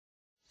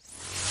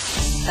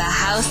The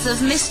House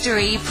of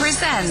Mystery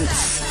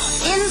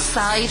presents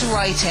Inside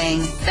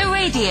Writing, the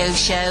radio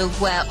show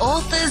where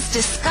authors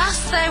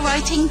discuss their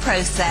writing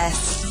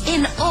process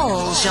in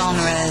all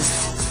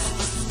genres.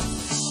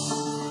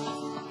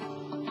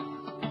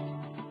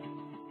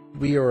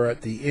 We are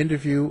at the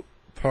interview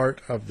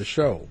part of the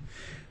show.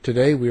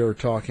 Today we are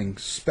talking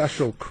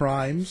special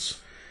crimes,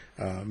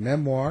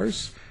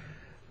 memoirs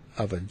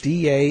of a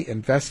DA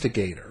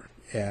investigator.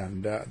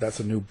 And that's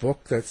a new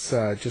book that's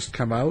just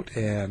come out,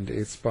 and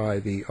it's by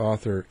the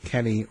author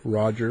Kenny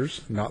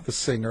Rodgers, not the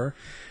singer.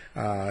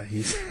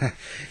 He's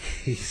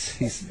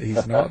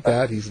not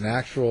that. He's an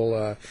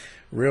actual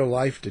real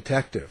life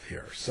detective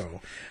here.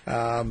 So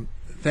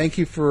thank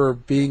you for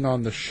being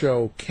on the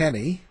show,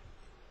 Kenny.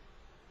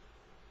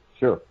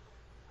 Sure.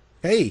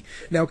 Hey,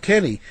 now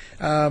Kenny,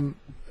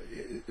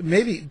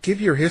 maybe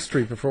give your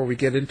history before we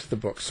get into the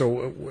book.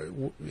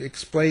 So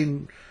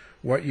explain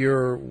what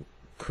your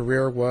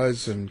career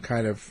was and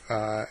kind of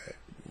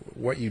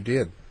what you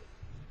did.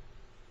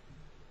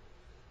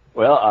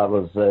 Well, I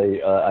was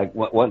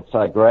once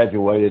I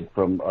graduated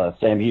from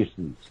Sam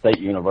Houston State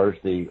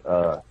University,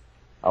 I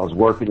was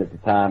working at the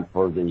time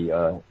for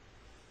the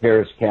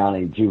Harris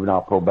County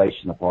Juvenile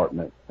Probation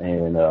Department,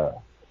 and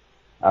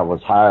I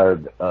was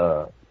hired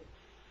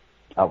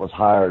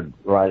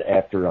right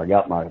after I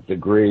got my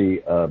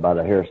degree by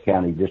the Harris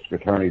County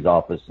District Attorney's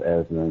Office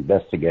as an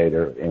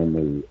investigator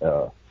in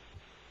the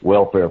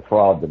Welfare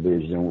Fraud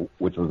Division,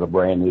 which was a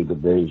brand new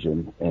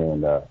division,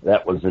 and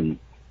that was in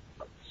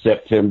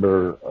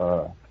September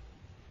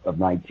of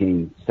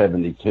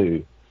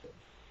 1972.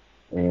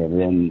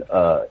 And then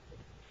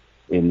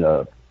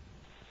in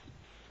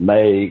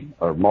May,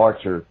 I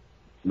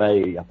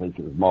think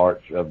it was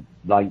March of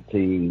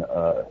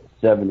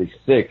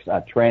 1976, I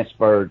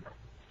transferred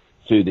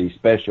to the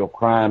Special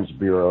Crimes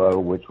Bureau,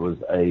 which was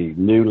a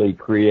newly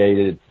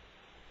created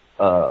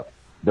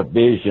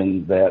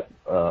division that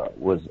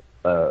was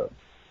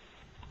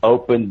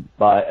opened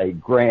by a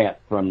grant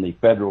from the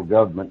federal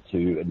government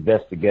to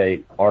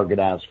investigate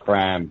organized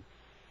crime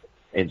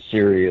and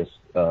serious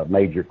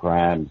major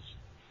crimes.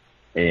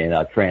 And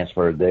I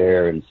transferred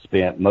there and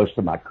spent most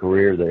of my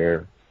career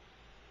there.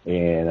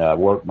 And I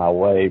worked my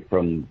way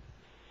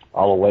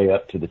all the way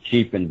up to the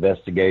chief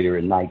investigator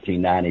in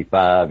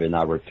 1995, and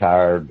I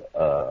retired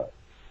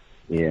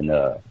in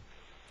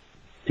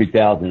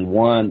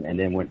 2001, and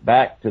then went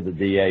back to the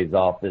DA's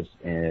office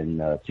in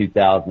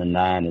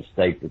 2009 and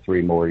stayed for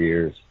 3 more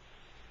years.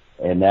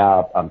 And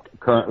now I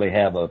currently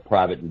have a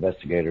private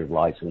investigator's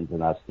license,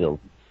 and I still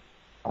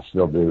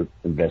do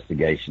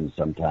investigations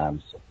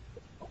sometimes.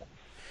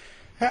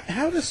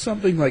 How does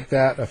something like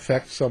that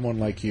affect someone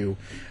like you?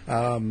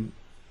 In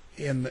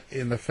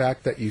the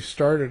fact that you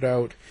started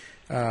out,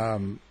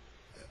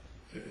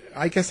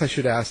 I guess I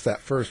should ask that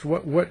first.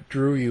 What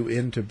drew you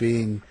into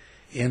being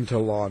into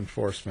law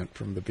enforcement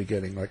from the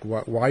beginning? Like,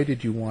 why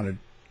did you want to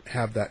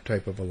have that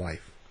type of a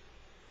life?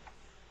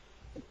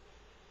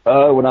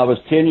 When I was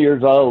 10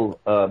 years old,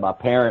 my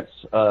parents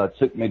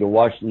took me to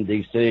Washington,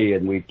 D.C.,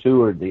 and we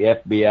toured the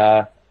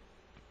FBI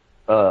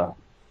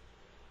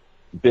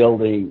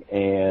building,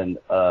 and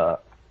I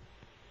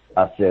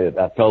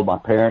told my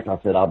parents, I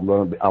said, I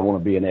want to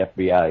be an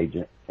FBI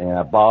agent. And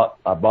I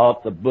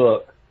bought the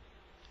book,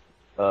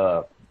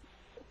 the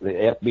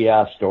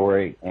FBI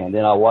story, and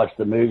then I watched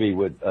the movie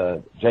with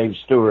James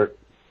Stewart,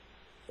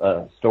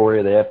 story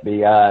of the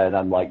FBI, and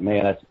I'm like,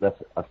 man,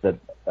 that's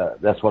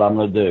what I'm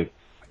going to do.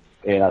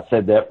 And I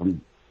said that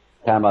from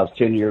the time I was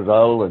 10 years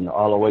old and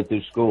all the way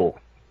through school.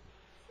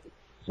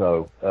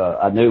 So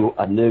I knew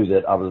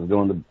that I was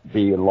going to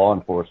be in law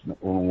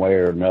enforcement one way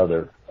or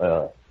another.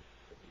 I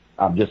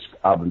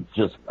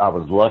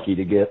was lucky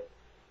to get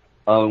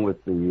on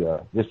with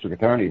the district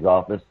attorney's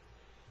office.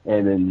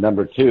 And then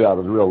number 2, I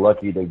was real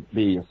lucky to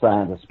be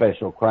assigned to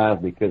special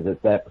crimes, because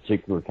at that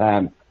particular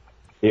time,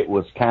 it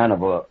was kind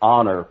of an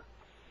honor.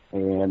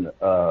 And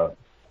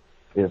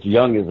as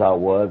young as I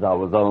was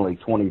only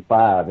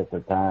 25 at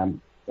the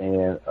time.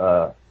 And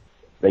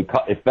they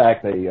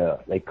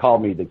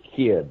called me the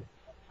kid.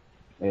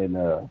 And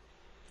the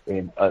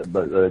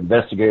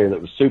investigator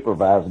that was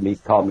supervising me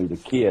called me the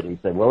kid. He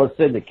said, well, let's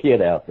send the kid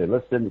out there.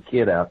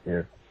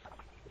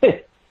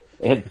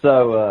 And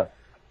so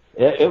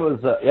it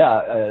was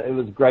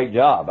a great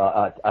job.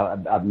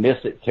 I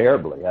miss it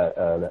terribly.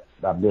 I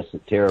miss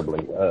it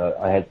terribly.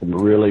 I had some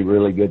really,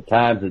 really good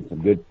times and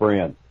some good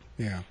friends.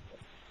 Yeah.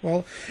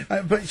 Well,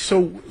 but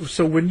so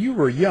when you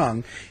were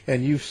young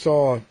and you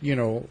saw,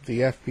 the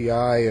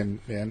FBI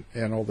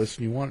and all this,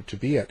 and you wanted to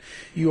be it,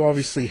 you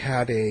obviously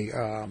had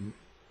a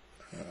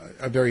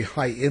very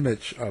high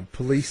image of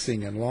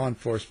policing and law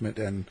enforcement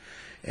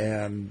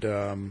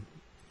and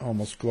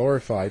almost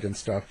glorified and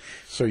stuff.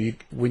 So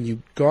when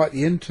you got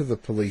into the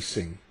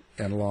policing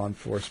and law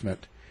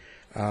enforcement,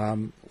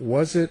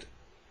 was it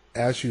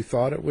as you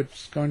thought it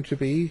was going to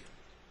be?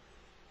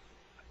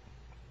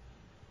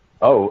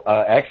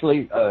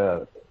 Actually,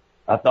 I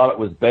thought it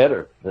was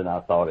better than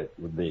I thought it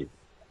would be.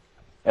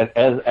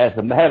 As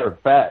a matter of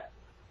fact,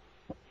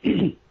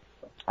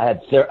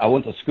 I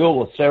went to school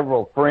with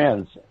several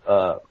friends.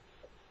 I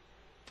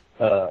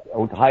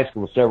went to high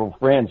school with several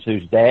friends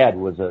whose dad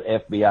was an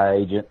FBI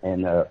agent,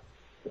 and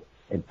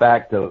in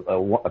fact,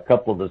 a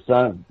couple of the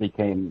sons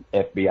became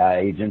FBI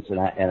agents.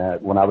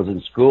 And when I was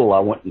in school, I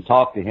went and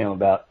talked to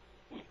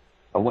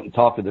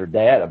their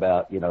dad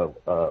about,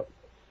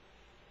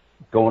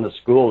 going to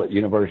school at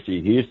University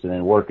of Houston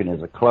and working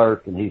as a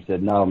clerk. And he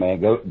said, "No,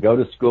 man, go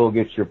to school,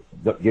 get your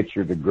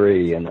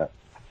degree." And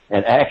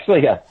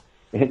actually,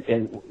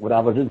 and when I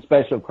was in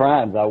special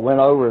crimes, I went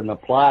over and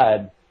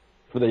applied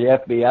for the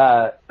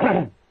FBI,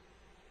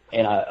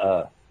 and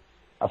I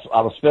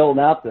was filling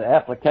out the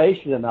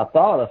application, and I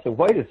said,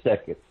 "Wait a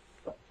second,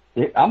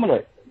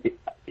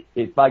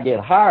 if I get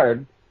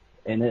hired,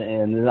 and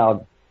then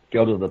I'll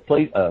go to the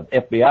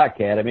FBI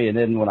academy, and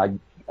then when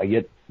I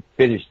get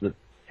finished the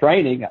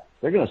training,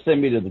 they're going to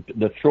send me to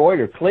Detroit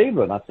or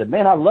Cleveland." I said,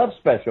 "Man, I love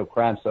special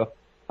crimes," so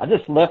I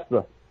just left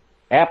the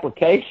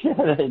application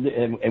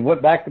and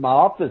went back to my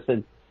office,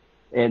 and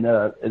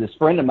this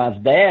friend of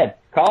mine's dad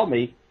called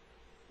me,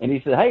 and he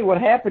said, "Hey, what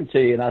happened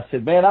to you?" And I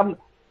said, "Man,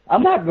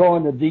 I'm not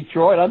going to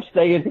Detroit. I'm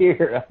staying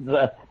here."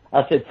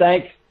 I said,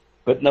 "Thanks,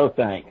 but no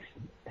thanks."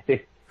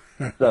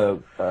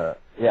 So,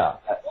 yeah,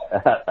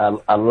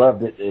 I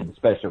loved it in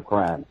special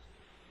crimes.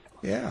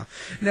 Yeah.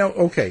 Now,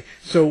 okay,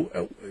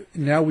 so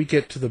now we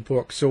get to the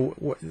book. So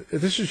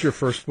this is your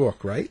first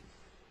book, right?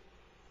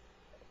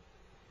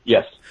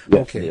 Yes.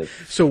 Okay.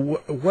 So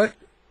what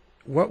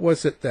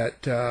was it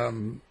that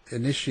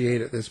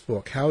initiated this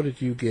book? How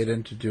did you get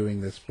into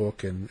doing this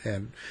book,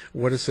 and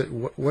what is it?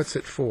 What's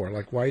it for?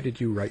 Like, why did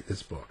you write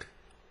this book?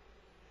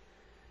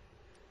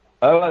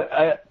 Oh,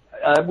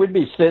 I would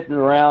be sitting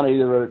around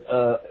either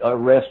a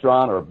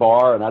restaurant or a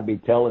bar, and I'd be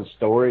telling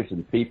stories,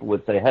 and people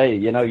would say, "Hey,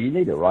 you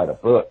need to write a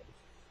book."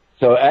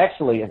 So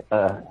actually,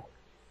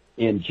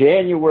 in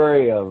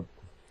January of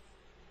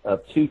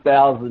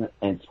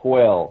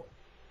 2012,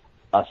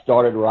 I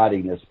started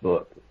writing this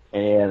book,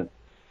 and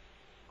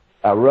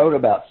I wrote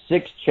about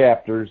 6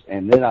 chapters,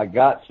 and then I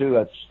got to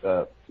a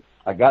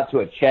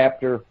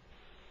chapter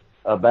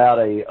about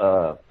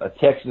a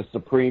Texas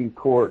Supreme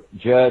Court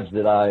judge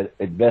that I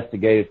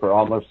investigated for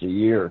almost a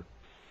year,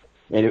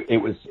 and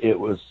it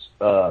was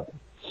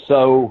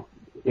so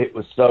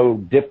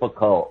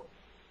difficult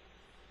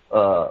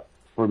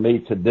for me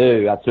to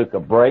do. I took a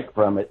break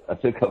from it. I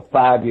took a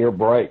 5-year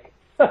break,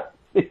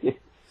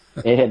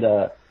 and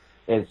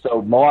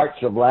so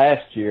March of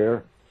last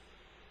year,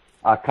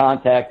 I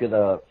contacted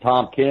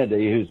Tom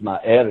Kennedy, who's my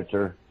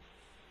editor,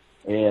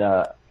 and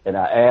I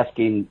asked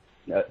him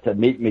to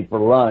meet me for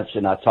lunch,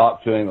 and I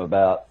talked to him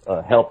about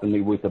helping me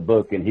with the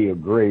book, and he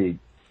agreed.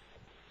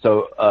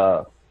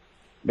 So,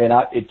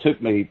 it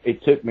took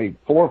me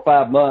 4 or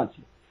 5 months,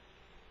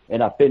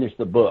 and I finished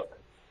the book.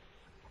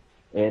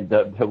 And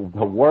the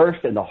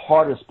worst and the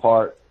hardest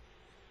part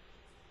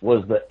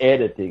was the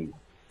editing.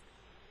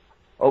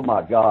 Oh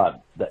my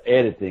God, the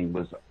editing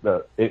was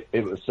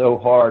it was so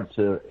hard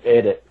to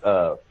edit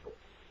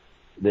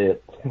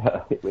that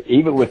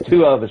even with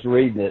 2 of us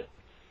reading it,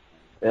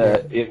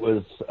 it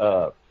was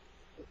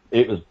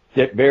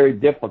very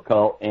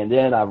difficult. And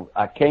then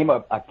I came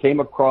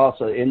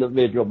across an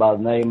individual by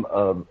the name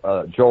of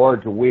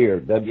George Weir,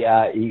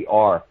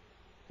 W-I-E-R.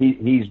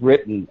 He has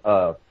written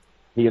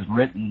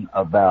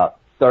about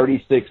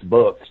 36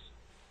 books,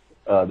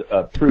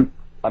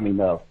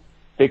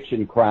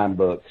 fiction crime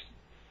books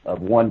of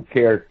one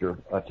character,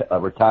 a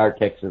retired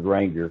Texas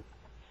Ranger,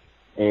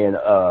 and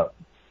I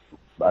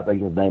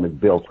think his name is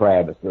Bill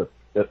Travis.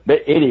 But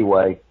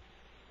anyway,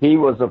 he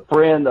was a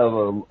friend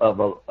of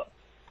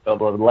a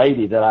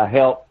lady that I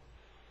helped.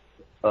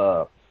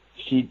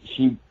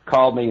 She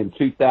called me in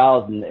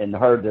 2000 and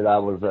heard that I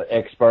was an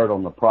expert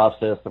on the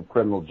process of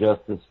criminal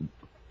justice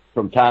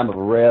from time of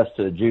arrest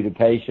to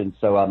adjudication.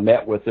 So I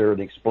met with her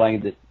and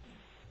explained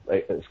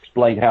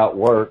how it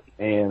worked,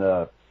 and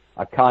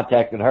I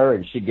contacted her,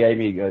 and she gave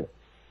me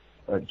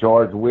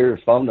George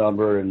Weir's phone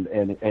number, and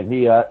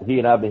he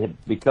and I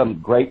have become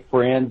great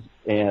friends,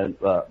 and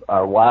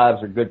our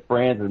wives are good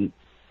friends, and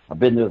I've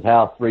been to his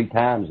house 3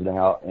 times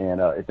now,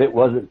 and if it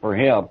wasn't for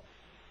him,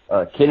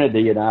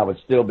 Kennedy and I would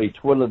still be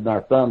twiddling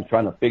our thumbs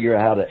trying to figure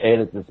out how to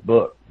edit this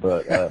book.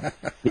 But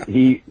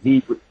he's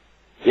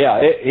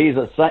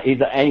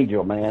an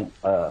angel, man.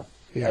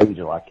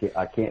 Angel. I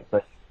can't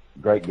say,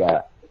 great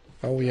guy.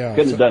 Oh yeah,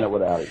 couldn't have done it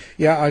without him.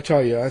 Yeah, I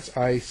tell you,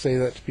 I say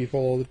that to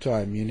people all the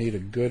time. You need a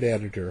good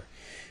editor.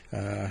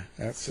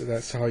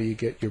 That's how you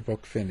get your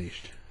book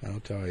finished. I'll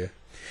tell you.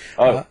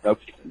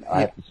 Okay.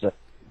 I have to say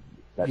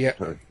that's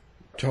true.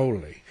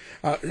 Totally.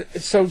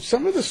 So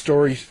some of the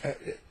stories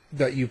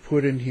that you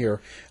put in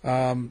here,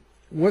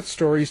 what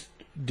stories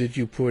did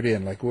you put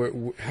in? Like,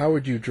 how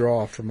would you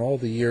draw from all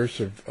the years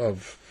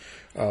of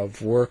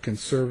work and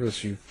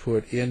service you've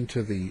put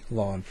into the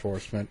law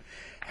enforcement?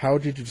 How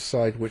did you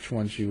decide which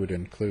ones you would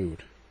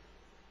include?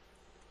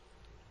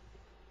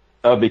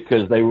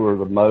 Because they were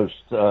the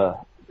most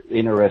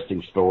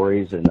interesting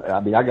stories, and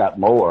I mean, I got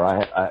more.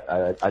 I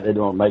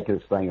didn't want to make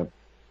this thing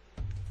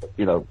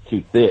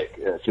too thick,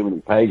 too many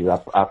pages.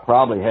 I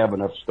probably have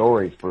enough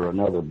stories for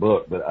another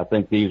book, but I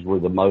think these were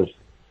the most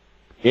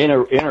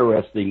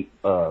interesting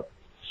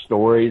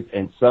stories,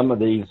 and some of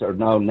these are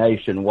known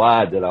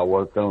nationwide that I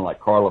worked on, like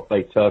Karla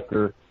Faye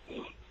Tucker,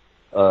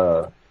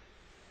 and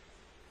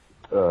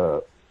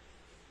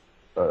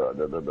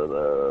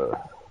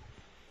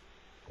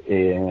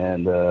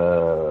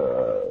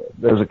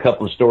there's a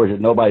couple of stories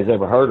that nobody's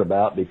ever heard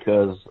about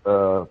because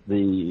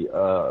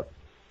the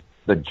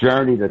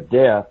journey to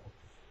death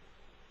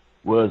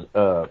was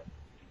a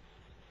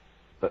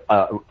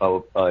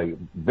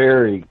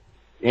very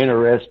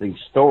interesting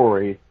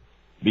story,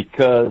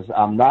 because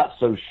I'm not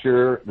so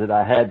sure that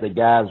I had the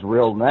guy's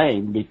real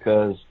name,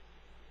 because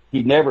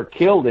he never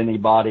killed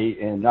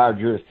anybody in our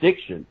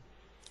jurisdiction,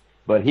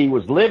 but he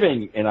was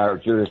living in our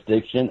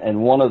jurisdiction.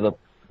 And one of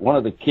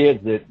the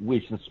kids that we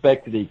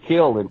suspected he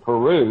killed in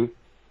Peru,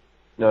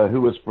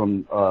 who was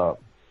from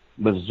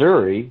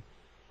Missouri,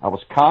 I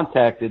was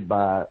contacted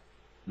by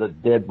the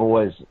dead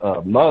boy's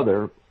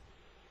mother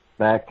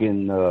back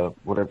in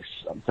whatever,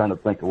 I'm trying to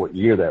think of what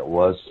year that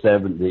was,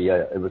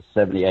 it was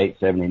 78,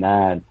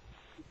 79.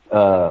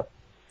 And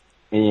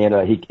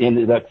he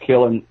ended up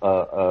killing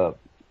a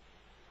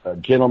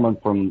gentleman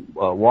from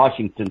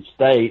Washington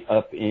State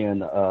up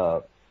in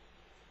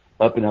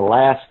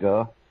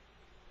Alaska,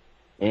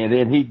 and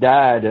then he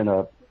died in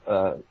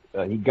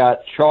he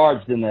got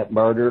charged in that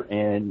murder,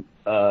 and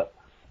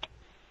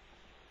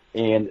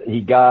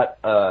he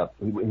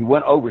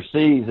went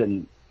overseas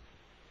and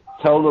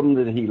told them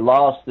that he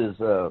lost his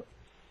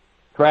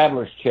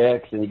traveler's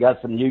checks, and he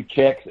got some new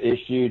checks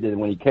issued, and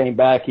when he came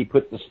back, he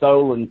put the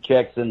stolen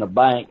checks in the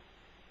bank.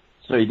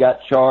 So he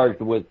got charged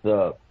with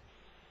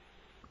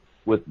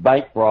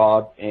bank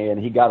fraud, and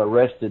he got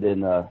arrested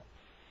in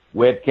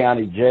Webb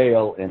County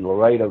Jail in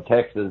Laredo,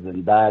 Texas,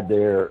 and died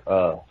there,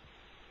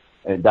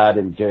 and died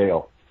in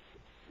jail.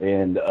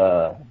 And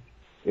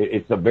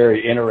it's a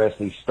very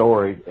interesting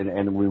story,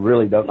 and we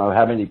really don't know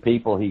how many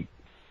people he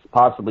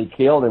possibly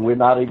killed, and we're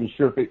not even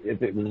sure if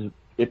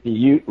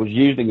he was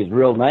using his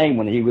real name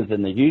when he was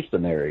in the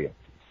Houston area.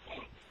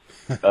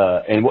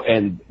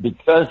 And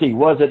because he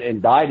wasn't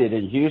indicted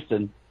in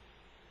Houston,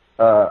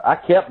 I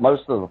kept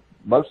most of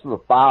the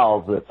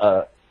files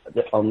that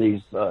on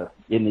these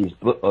in these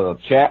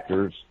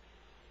chapters.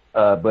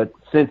 But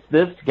since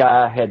this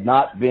guy had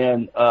not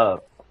been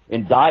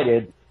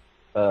indicted,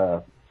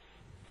 I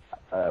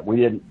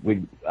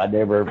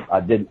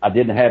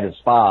didn't have his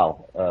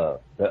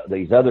file.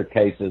 These other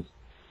cases,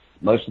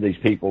 most of these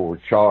people were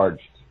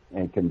charged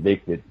and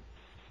convicted,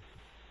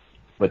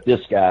 but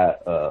this guy,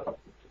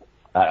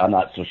 I'm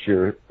not so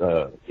sure.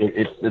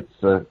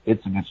 It's a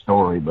good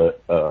story,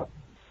 but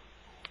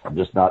I'm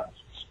just not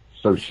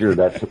so sure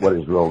that's what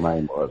his real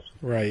name was.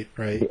 Right.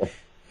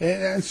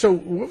 And so,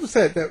 what was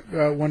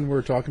that one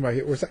we're talking about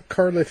here? Was that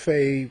Karla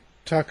Faye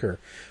Tucker?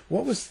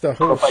 What was the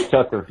whole? Karla Faye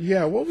Tucker.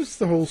 Yeah, what was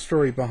the whole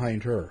story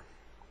behind her?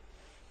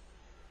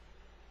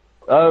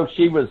 Oh,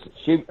 she'd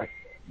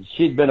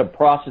been a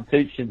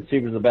prostitute since she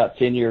was about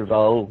 10 years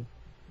old,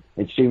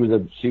 and she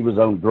was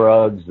on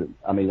drugs.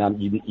 I mean,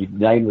 you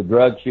name the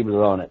drug, she was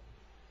on it.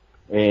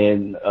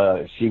 And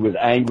she was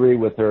angry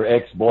with her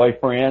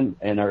ex-boyfriend,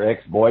 and her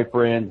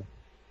ex-boyfriend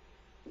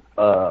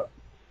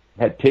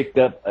had picked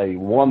up a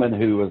woman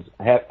who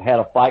had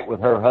a fight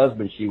with her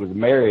husband. She was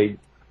married,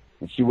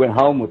 and she went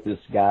home with this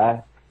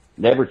guy.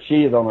 Never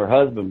cheated on her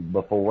husband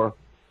before.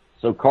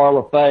 So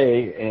Karla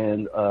Faye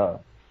and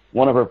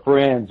one of her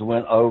friends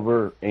went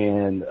over,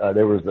 and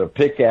there was a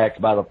pickaxe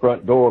by the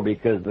front door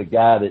because the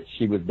guy that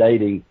she was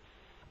dating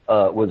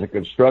was a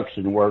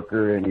construction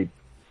worker, and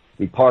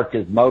he parked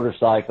his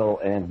motorcycle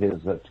and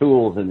his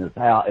tools in his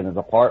house, in his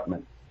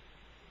apartment.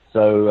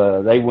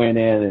 So they went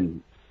in,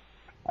 and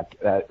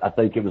I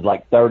think it was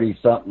like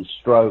 30-something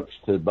strokes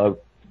to both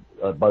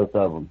of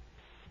them,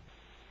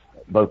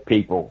 both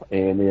people.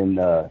 And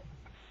then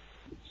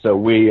so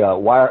we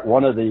wired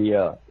one of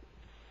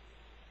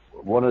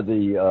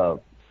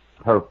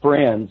her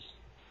friends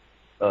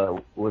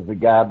was a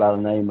guy by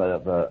the name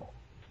of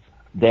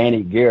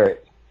Danny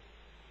Garrett,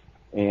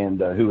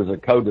 and who was a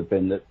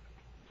co-defendant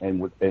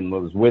and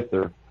was with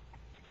her.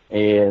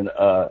 And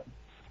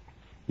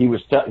he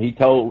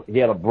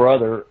had a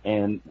brother,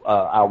 and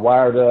I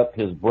wired up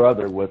his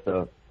brother with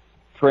a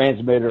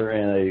transmitter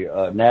and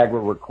a Niagara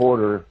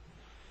recorder,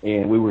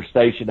 and we were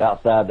stationed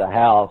outside the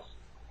house.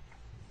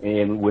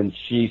 And when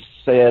she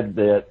said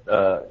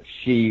that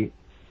she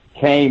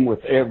came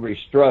with every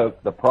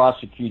stroke, the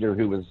prosecutor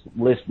who was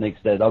listening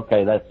said,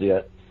 "Okay, that's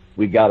it.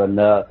 We got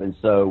enough." And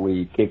so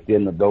we kicked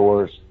in the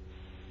doors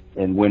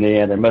and went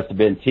in. There must have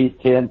been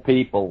 10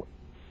 people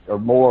or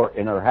more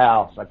in her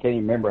house. I can't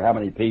even remember how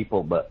many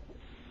people, but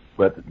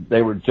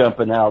they were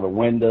jumping out of the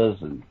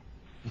windows,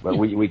 but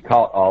we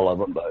caught all of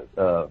them.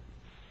 But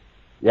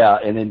yeah,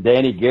 and then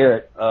Danny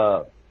Garrett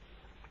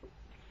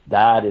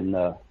died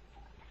in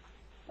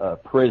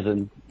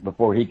prison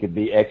before he could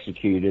be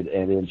executed,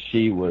 and then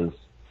she was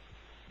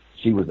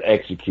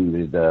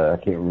executed. I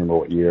can't remember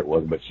what year it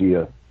was, but she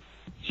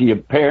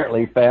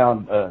apparently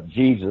found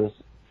Jesus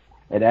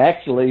And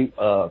actually,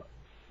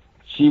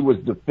 she was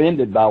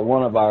defended by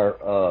one of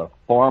our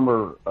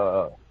former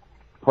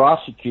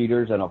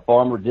prosecutors and a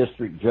former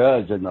district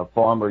judge and a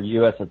former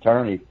U.S.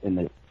 attorney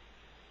in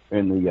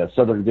the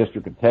Southern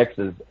District of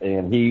Texas,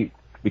 and he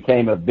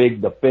became a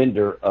big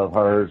defender of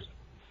hers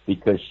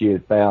because she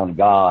had found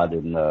God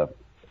in a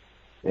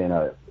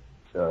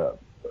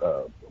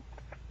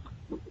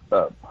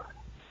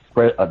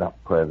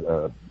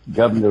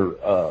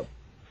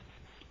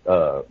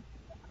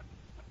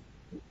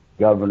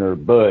Governor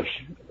Bush,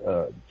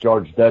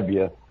 George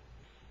W.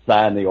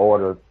 signed the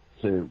order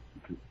to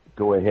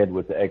go ahead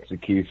with the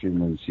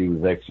execution, and she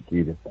was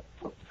executed.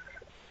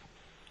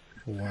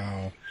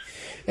 Wow.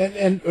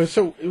 And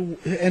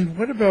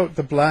what about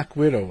the Black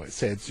Widow? It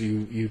says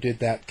you did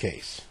that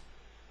case.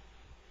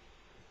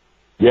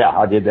 Yeah,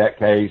 I did that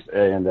case,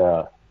 and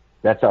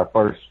that's our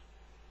first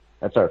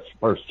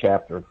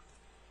chapter.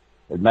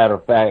 As a matter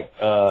of fact,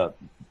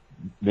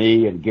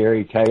 me and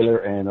Gary Taylor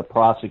and a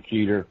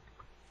prosecutor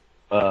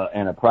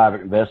and a private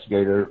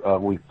investigator,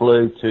 we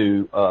flew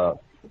to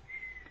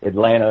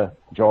Atlanta,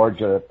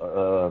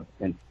 Georgia,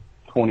 in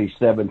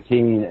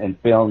 2017 and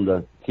filmed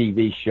a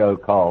TV show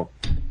called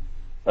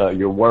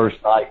Your Worst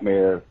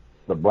Nightmare,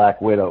 the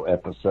Black Widow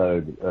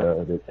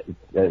episode.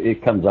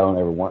 It comes on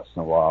every once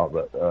in a while,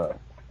 but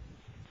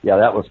yeah,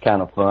 that was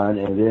kind of fun.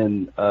 And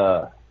then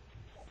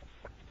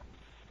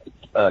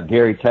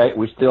Gary Tate,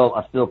 I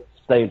still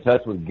stay in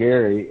touch with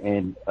Gary,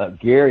 and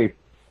Gary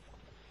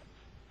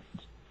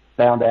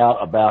found out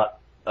about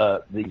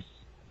this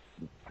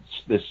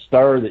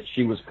stir that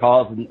she was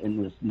causing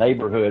in this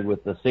neighborhood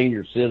with the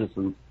senior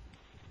citizens.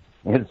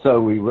 And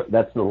so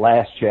that's the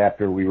last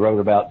chapter. We wrote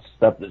about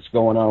stuff that's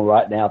going on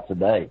right now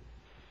today.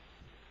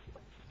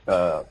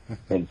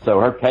 And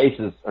so her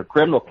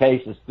criminal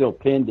case is still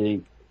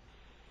pending.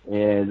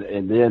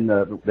 And then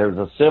there's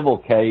a civil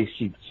case.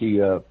 She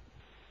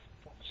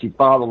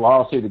filed a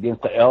lawsuit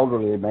against the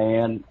elderly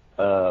man,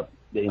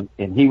 and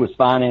he was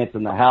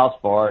financing the house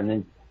for her, and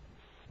then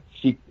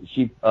she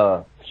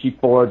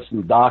forged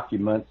some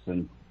documents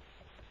and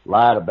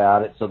lied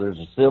about it. So there's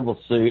a civil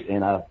suit,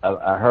 and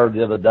I heard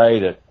the other day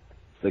that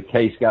the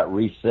case got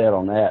reset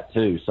on that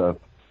too. So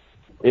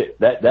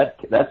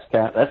that's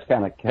kind of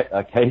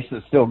a case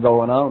that's still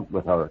going on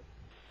with her.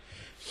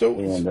 So,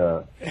 and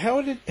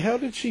how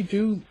did she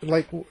do,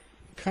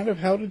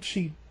 how did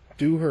she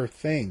do her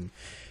thing?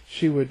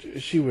 She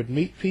would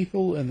meet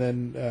people and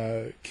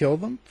then kill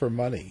them for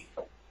money.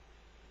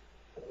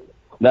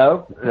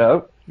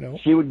 No.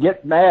 She would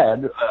get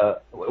mad.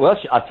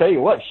 I'll tell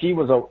you what. She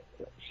was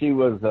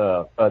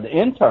an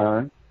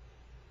intern,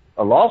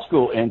 a law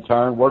school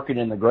intern working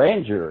in the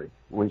grand jury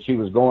when she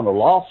was going to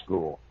law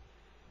school,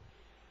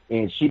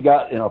 and she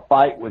got in a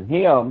fight with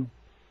him.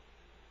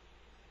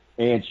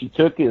 And she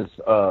took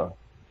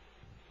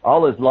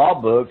all his law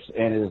books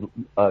and his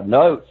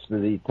notes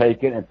that he'd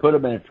taken and put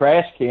them in a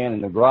trash can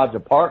in the garage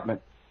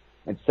apartment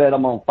and set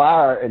them on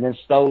fire, and then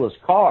stole his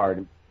car,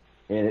 and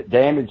it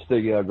damaged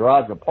the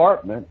garage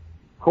apartment.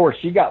 Of course,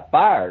 she got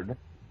fired.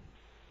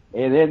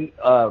 And then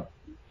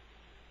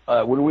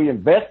when we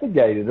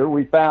investigated her,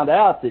 we found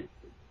out that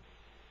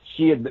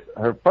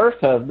her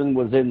first husband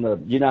was in the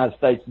United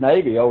States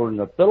Navy over in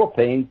the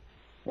Philippines,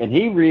 and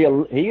he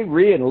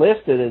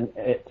re-enlisted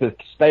to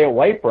stay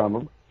away from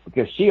him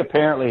because she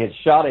apparently had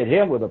shot at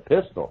him with a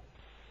pistol.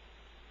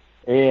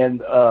 And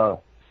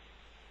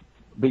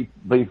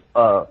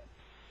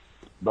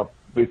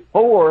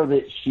before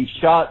that she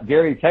shot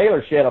Gary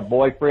Taylor, she had a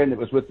boyfriend that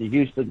was with the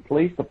Houston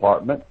Police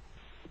Department,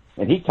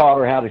 and he taught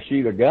her how to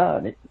shoot a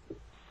gun.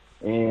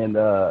 And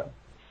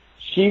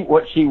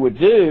what she would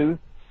do,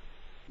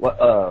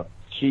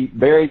 she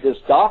married this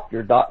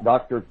doctor,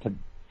 Dr.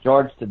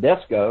 George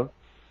Tedesco.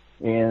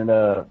 And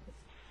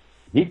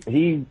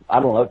he I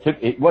don't know,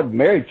 he wasn't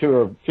married to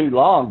her too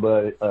long,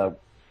 but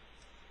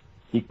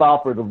he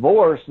filed for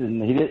divorce,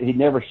 and he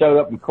never showed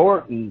up in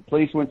court. And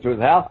police went to his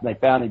house, and they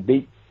found him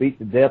beat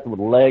to death with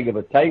a leg of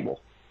a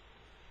table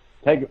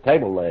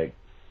leg.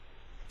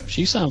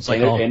 She sounds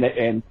like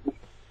and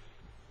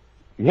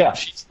yeah,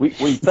 we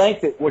think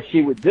that what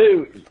she would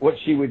do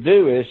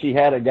is she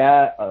had a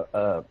guy,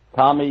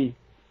 Tommy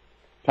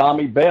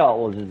Bell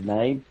was his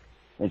name.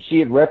 And she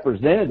had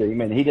represented him,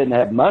 and he didn't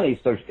have money.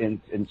 So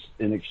in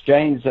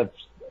exchange of,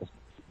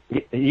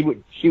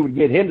 she would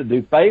get him to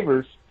do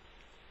favors,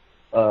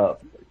 to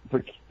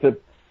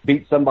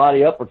beat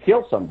somebody up or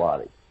kill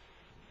somebody.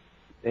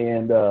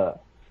 And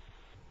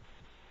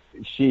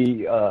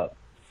she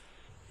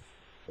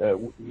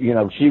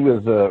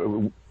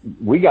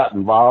we got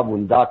involved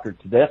when Dr.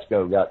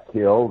 Tedesco got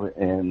killed,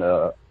 and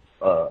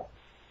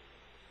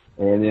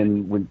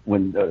then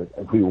when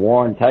we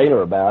warned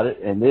Taylor about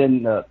it, and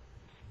then.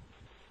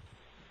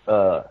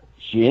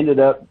 She ended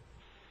up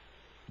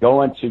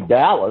going to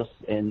Dallas,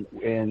 and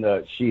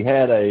she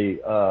had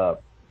a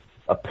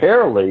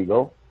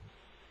paralegal,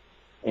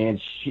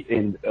 and she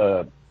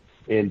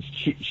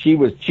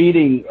was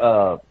cheating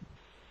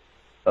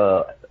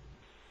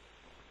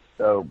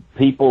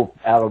people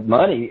out of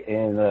money,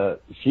 and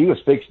she was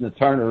fixing to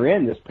turn her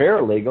in, this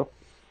paralegal,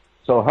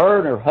 So her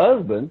and her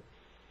husband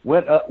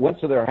went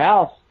to their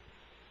house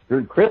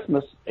during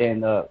Christmas,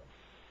 and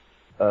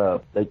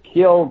they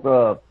killed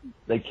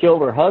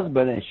her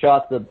husband and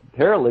shot the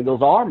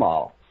paralegal's arm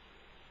off.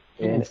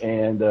 And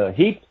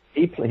he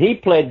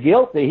pled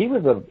guilty. He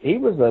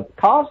was a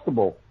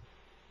constable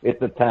at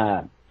the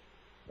time,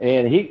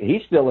 and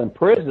he's still in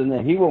prison,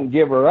 and he won't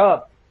give her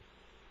up.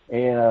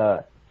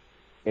 And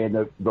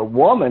the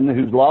woman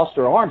who's lost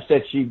her arm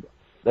said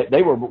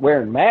they were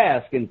wearing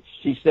masks, and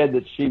she said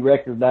that she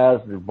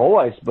recognized her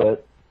voice,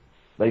 but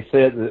they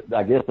said that,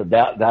 I guess, the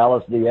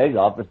Dallas DA's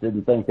office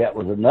didn't think that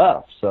was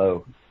enough.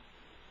 So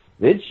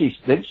then she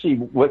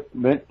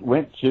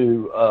went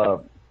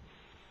to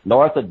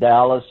north of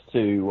Dallas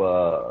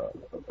to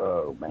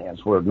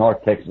it's where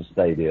North Texas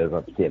State is.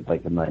 I can't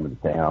think of the name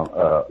of the town.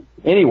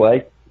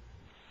 Anyway,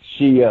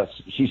 she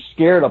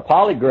scared a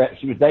polygraph.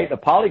 She was dating a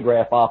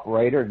polygraph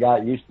operator. A guy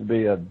that used to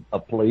be a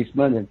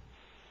policeman, and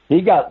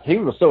he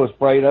was so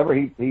afraid of her,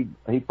 he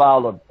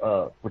filed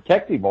a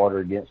protective order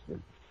against her.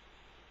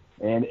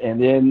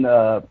 And then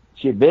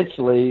she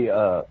eventually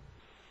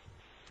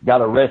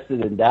got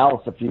arrested in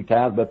Dallas a few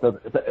times. But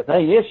the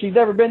thing is, she's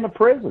never been to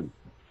prison.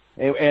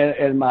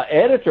 And my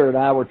editor and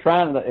I were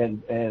trying to,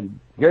 and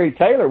Gary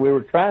Taylor, we were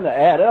trying to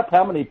add up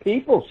how many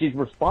people she's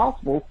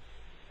responsible,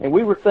 and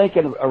we were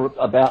thinking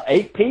about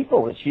 8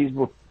 people that she's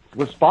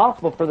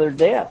responsible for their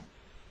death.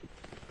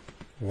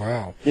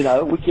 Wow. We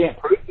can't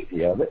prove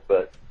any of it,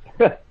 but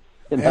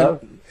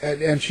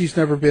And she's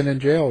never been in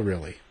jail,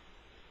 really.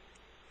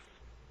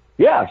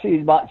 Yeah,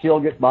 she'll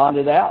get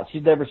bonded out. She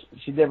never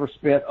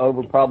spent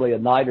over probably a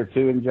night or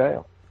two in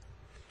jail.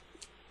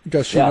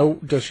 Does she know?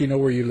 Does she know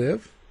where you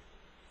live?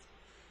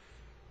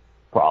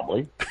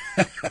 Probably.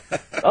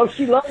 Oh,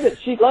 she loves it.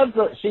 She loves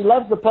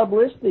the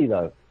publicity,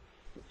 though.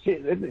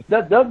 It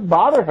doesn't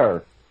bother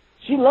her.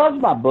 She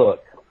loves my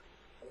book.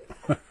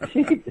 I'm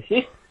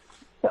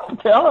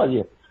telling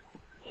you.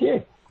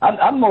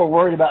 I'm more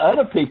worried about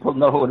other people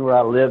knowing where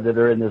I live that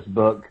are in this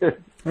book.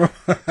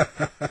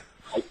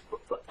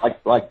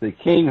 like the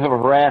king of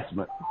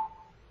harassment.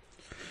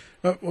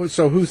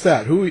 So who's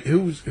that?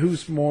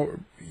 Who's more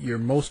your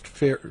most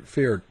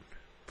feared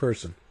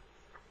person?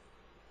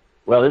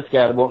 Well, this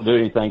guy won't do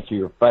anything to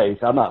your face.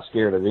 I'm not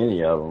scared of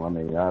any of them. I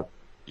mean,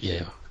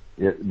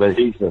 but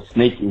he's a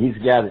sneaky. He's a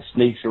guy that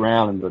sneaks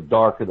around in the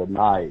dark of the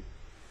night.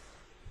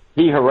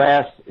 He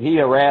harassed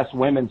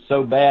women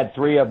so bad,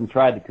 3 of them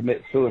tried to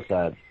commit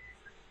suicide.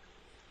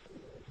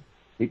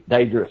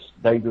 Dangerous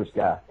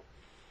guy.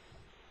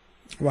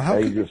 Well,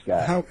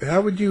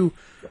 how would you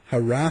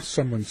harass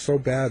someone so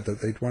bad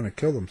that they'd want to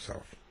kill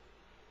themselves?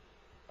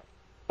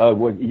 Oh,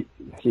 well,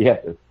 you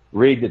have to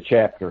read the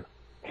chapter.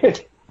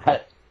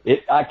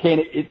 I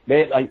can't.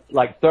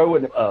 Like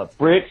throwing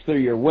bricks through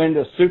your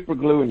window, super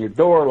glue in your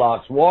door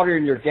locks, water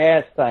in your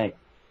gas tank,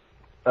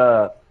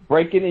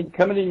 breaking in,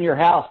 coming in your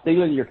house,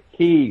 stealing your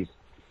keys,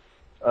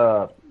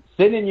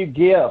 sending you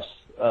gifts,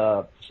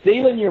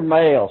 stealing your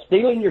mail,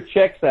 stealing your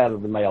checks out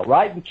of the mail,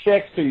 writing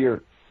checks to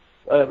your.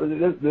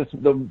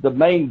 The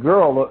main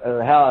girl,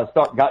 how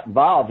I got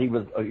involved. He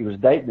was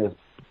dating this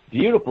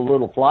beautiful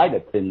little flight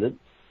attendant,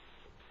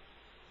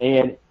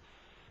 and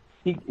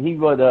he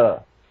would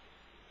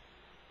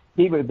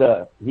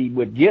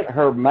get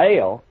her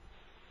mail,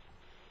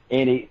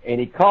 and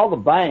he called the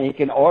bank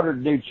and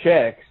ordered new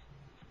checks,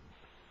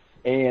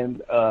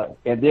 and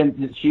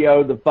then she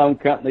owed the phone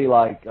company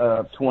like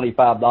 $25.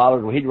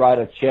 Well, he'd write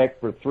a check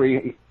for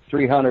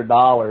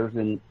 $300,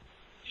 and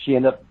she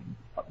ended up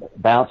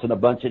bouncing a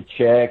bunch of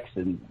checks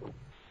and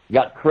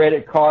got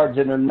credit cards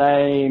in her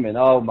name, and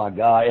oh my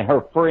God, and her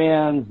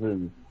friends,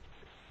 and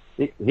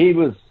you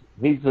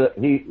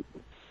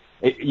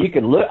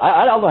can look.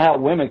 I don't know how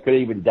women could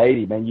even date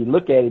him. And you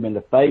look at him in the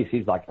face,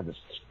 he's got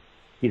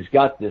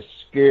this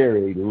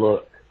scary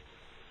look.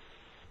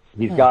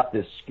 He's got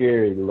this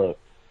scary look,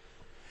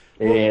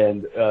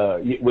 and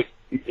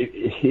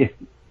the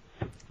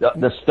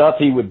stuff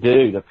he would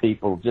do to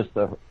people,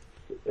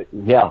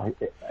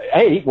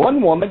 Hey,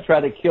 one woman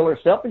tried to kill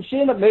herself, and she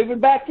ended up moving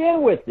back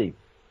in with him.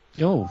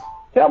 Oh,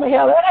 tell me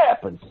how that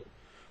happens.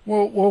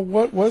 Well,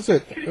 what was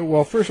it?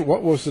 Well, first,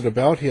 what was it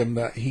about him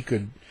that he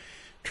could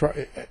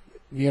try?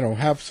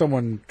 Have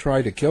someone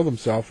try to kill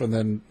themselves and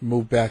then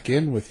move back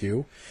in with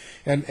you,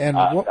 and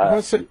what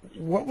was it?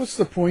 What was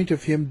the point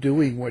of him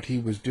doing what he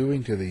was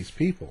doing to these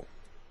people?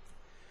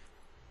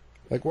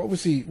 Like, what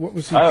was he?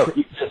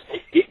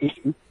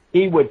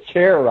 He would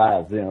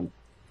terrorize them.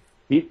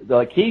 He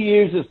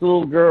used this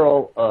little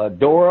girl,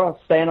 Dora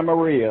Santa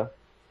Maria,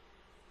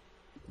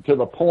 to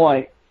the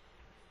point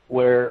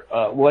where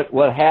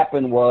what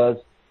happened was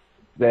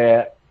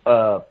that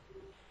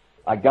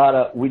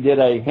we did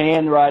a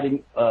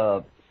handwriting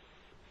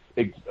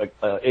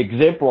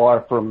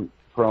exemplar from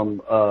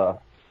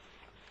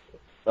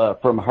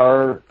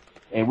her,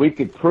 and we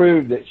could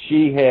prove that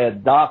she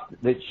had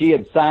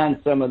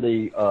signed some of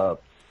the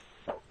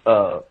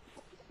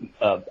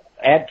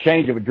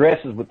change of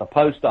addresses with the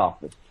post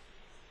office.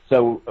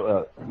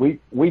 So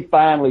we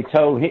finally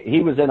told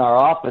he was in our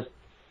office.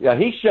 Yeah,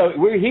 he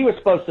was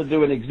supposed to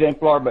do an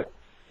exemplar, but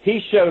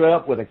he showed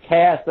up with a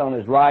cast on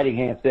his writing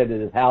hand, said that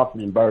his house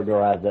had been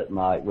burglarized that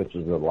night, which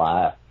was a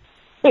lie.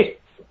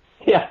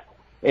 Yeah.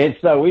 And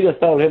so we just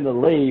told him to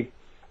leave.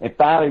 And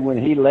finally,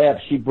 when he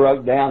left, she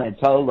broke down and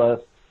told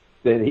us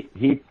that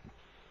he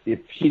if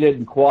she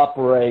didn't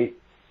cooperate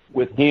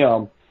with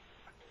him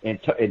and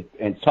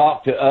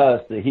talk to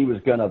us, that he was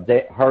going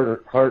to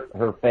hurt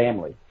her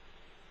family.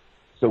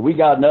 So we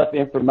got enough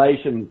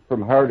information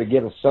from her to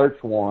get a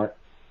search warrant,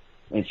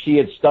 and she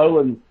had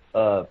stolen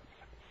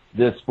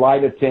this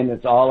flight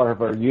attendant's all of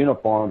her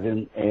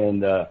uniforms,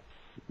 and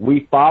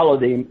we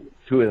followed him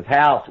to his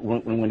house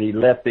when he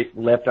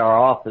left our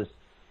office,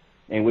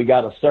 and we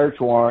got a search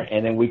warrant,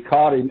 and then we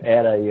caught him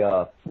at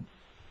a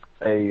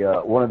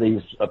one of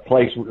these a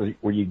place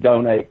where you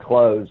donate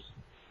clothes,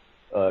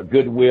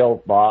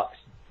 Goodwill box,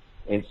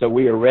 and so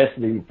we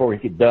arrested him before he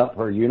could dump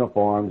her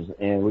uniforms,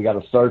 and we got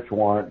a search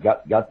warrant,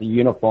 got the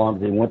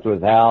uniforms, and went to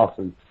his house,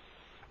 and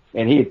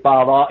he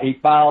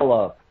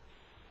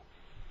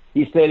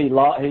said he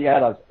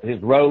had his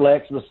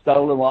Rolex was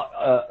stolen.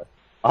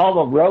 All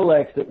the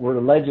Rolex that were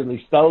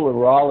allegedly stolen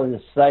were all in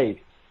his safe.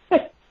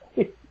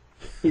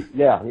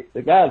 Yeah,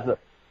 the guy's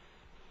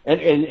and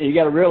you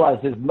got to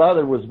realize his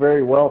mother was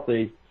very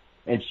wealthy,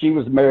 and she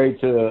was married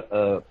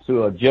to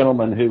a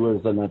gentleman who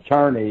was an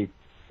attorney,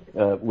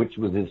 which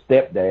was his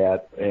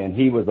stepdad, and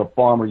he was a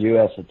former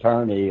U.S.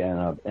 attorney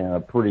and a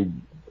pretty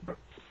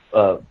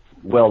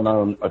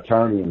well-known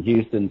attorney in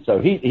Houston. So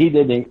he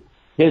didn't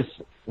his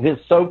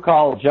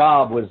so-called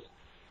job was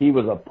he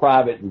was a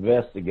private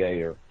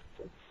investigator,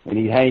 and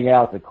he'd hang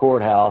out at the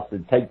courthouse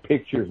and take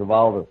pictures of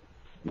all the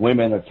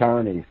women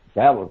attorneys.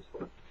 The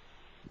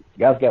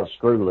guy's got a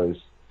screw loose.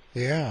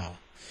 Yeah.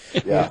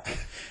 Yeah.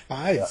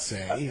 I'd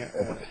say.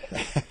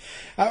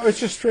 That was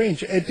just strange.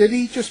 Did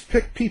he just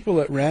pick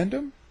people at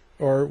random,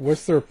 or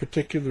was there a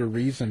particular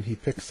reason he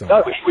picked someone?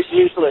 No, he was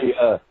usually,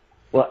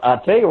 well,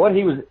 I'll tell you what,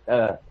 he was,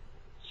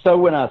 so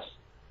when I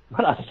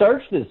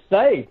searched his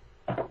safe,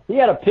 he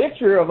had a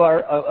picture of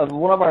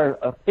one of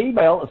our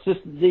female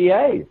assistant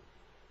DAs.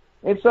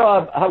 And so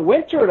I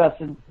went to her and I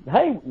said,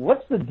 "Hey,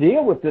 what's the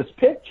deal with this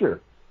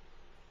picture?"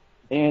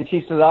 And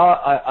she said,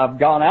 "I've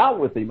gone out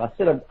with him." I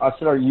said,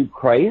 "Are you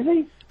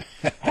crazy?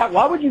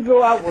 Why would you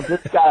go out with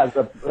this guy?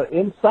 He's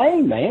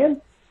insane,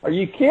 man. Are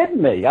you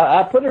kidding me?"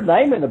 I put her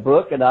name in the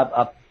book, and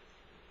I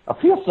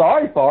feel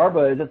sorry for her,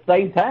 but at the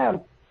same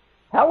time,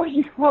 why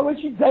would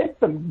you date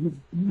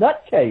some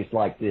nutcase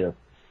like this?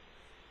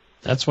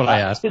 That's what I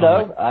asked. You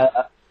know,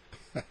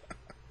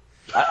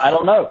 I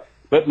don't know,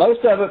 but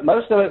most of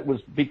it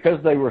was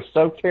because they were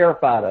so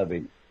terrified of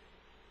him,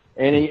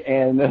 and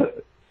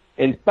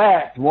in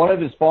fact, one of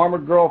his former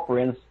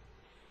girlfriends,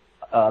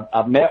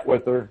 I met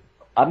with her.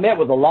 I met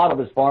with a lot of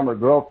his former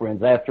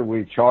girlfriends after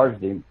we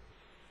charged him,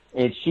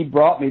 and she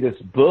brought me this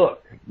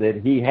book that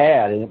he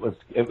had, and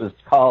it was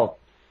called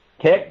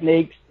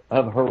Techniques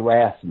of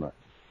Harassment.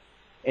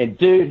 And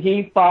dude,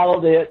 he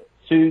followed it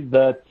to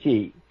the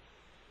T.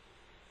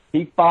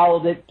 He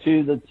followed it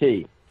to the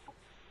T,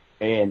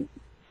 and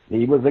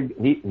he was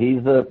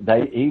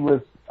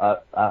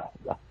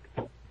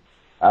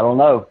I don't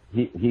know.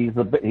 He's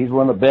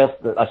one of the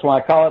best. That's why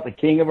I call it the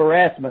king of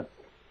harassment.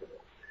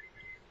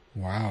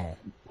 Wow.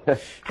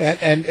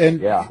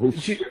 And yeah.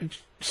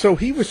 So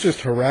he was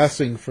just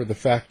harassing for the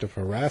fact of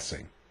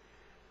harassing.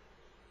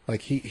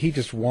 Like he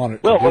just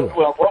wanted to do it.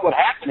 Well, what would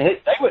happen?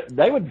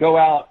 They would go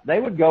out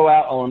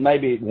on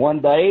maybe one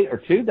date or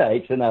two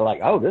dates, and they're like,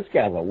 "Oh, this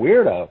guy's a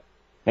weirdo."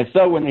 And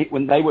so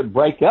when they would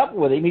break up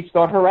with him, he'd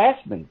start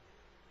harassing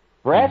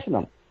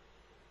them.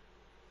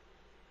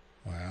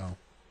 Wow.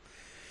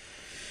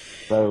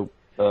 So,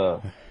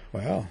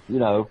 wow. You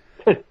know.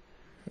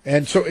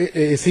 And so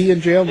is he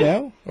in jail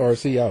now, or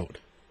is he out?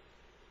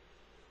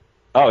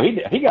 Oh,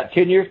 he got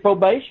 10 years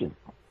probation.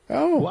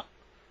 Oh.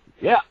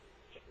 Yeah.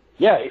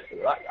 Yeah.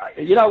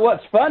 You know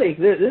what's funny?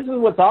 This is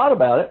what's odd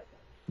about it.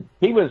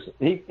 He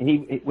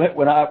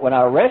when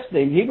I arrested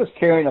him, he was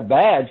carrying a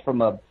badge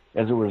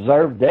as a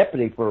reserve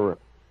deputy for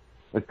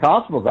the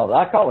constable's office.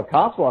 I called the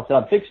constable. I said,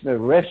 "I'm fixing to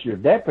arrest your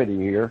deputy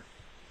here."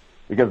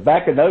 Because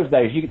back in those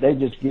days, they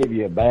just give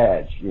you a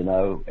badge, you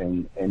know,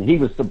 and he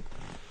was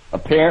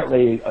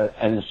apparently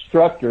an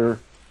instructor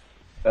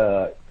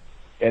at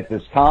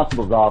this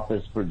constable's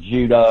office for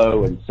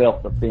judo and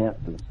self-defense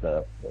and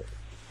stuff.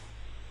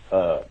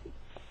 But,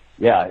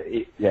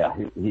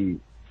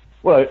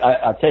 well,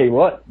 I tell you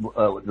what,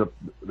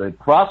 the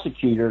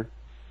prosecutor,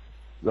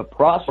 this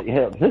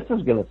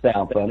is going to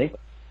sound funny.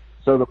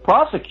 So the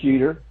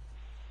prosecutor.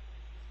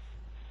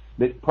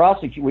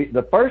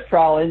 The first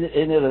trial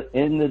ended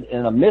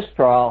in a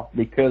mistrial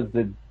because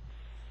the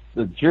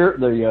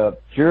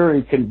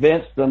jury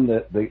convinced them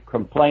that the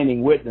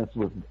complaining witness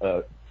was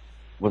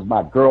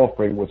my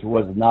girlfriend, which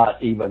was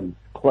not even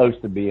close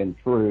to being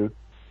true.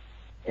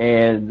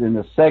 And in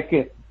the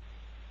second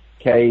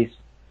case,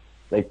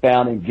 they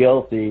found him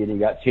guilty, and he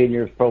got 10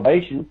 years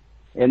probation.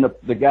 And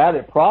the guy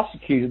that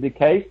prosecuted the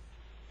case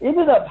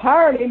ended up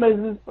hiring him as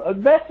his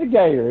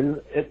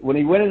investigator when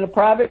he went into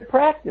private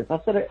practice.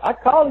 I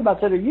called him. I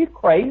said, "Are you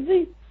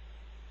crazy?"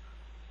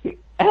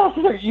 And I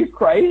said, "Are you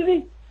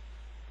crazy?"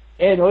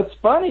 And what's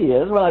funny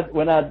is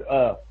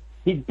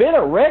he'd been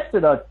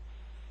arrested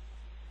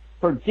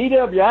for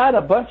DWI in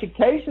a bunch of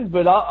cases,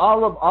 but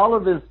all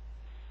of his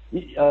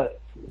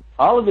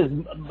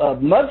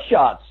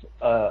mugshots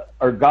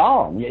are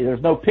gone.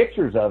 There's no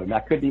pictures of him. I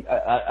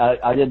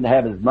didn't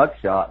have his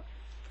mugshot,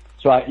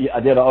 so I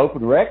did an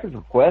open records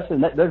request,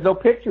 and there's no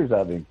pictures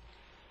of him.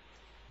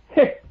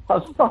 I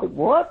was like,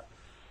 what?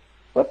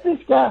 What's this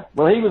guy?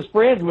 Well, he was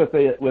friends with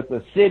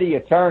the city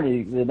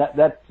attorney.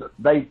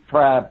 They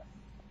tried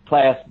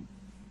class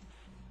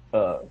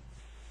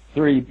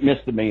 3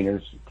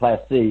 misdemeanors, class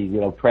C,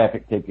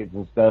 traffic tickets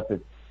and stuff.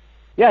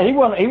 Yeah, he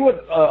went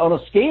on a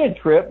skiing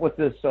trip with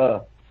this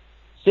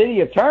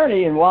city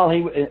attorney, and while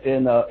he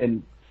in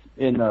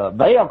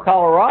Vail,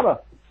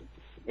 Colorado,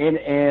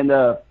 and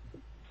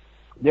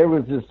there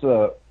was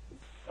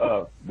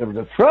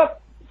a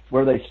truck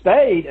where they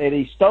stayed, and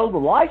he stole the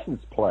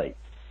license plate.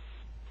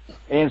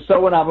 And so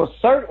when I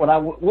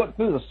went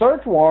through the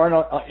search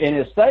warrant in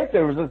his safe,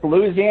 there was this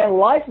Louisiana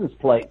license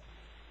plate.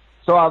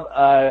 So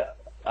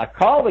I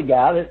called the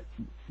guy that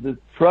the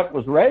truck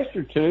was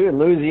registered to in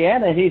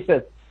Louisiana, and he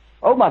said,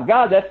 "Oh my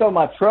God, that's on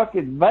my truck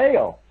in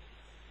Vail."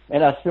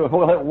 And I said,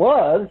 "Well, it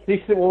was."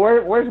 He said, "Well,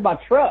 where's my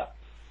truck?"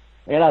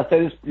 And I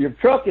said, "Your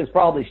truck is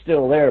probably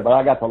still there, but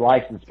I got the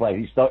license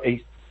plate." So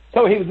he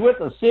was with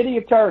the city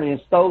attorney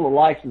and stole the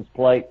license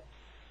plate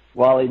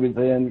while he was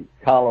in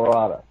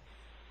Colorado.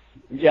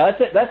 Yeah,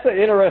 that's an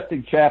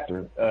interesting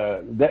chapter.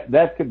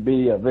 That could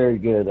be a very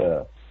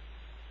good.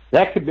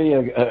 That could be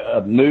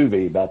a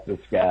movie about this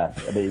guy.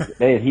 I mean,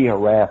 man, he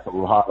harassed a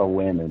lot of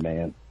women,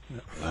 man.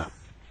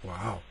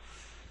 Wow.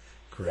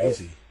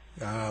 Crazy.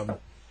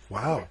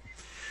 Wow.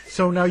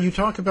 So now you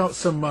talk about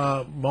some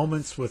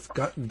moments with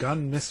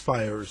gun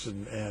misfires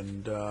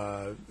and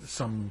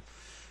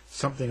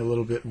something a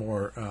little bit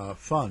more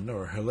fun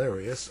or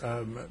hilarious.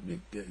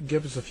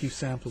 Give us a few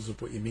samples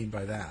of what you mean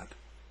by that.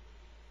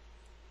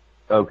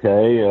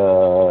 Okay.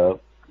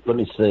 Let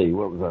me see.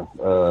 What was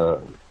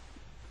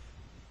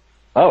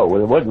well,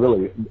 it wasn't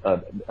really.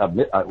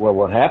 Well,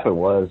 what happened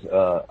was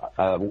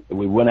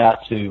we went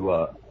out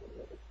to.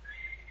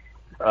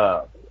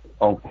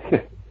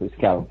 It's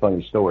kind of a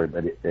funny story,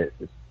 but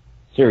it's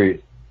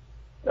serious.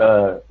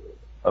 On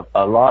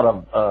a lot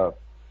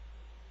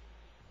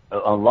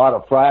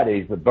of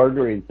Fridays, the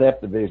burglary and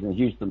theft division of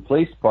Houston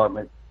Police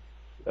Department,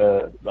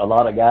 a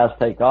lot of guys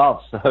take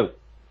off. So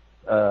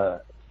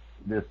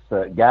this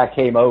guy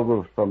came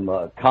over from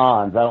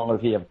Conn's. I don't know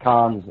if you have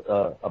Conn's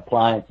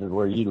appliances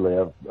where you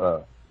live,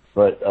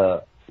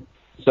 but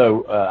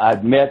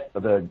I'd met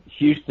the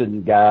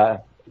Houston guy,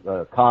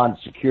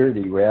 Conn's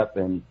security rep,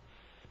 and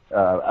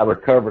I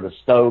recovered a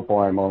stove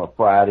for him on a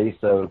Friday.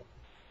 So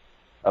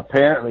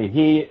apparently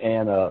he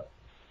and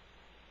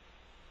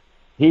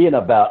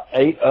about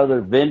 8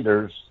 other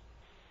vendors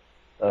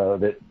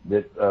that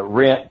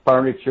rent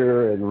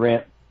furniture and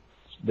rent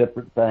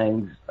different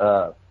things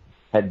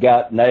had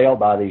got nailed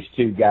by these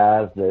 2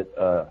 guys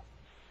that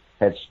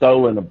had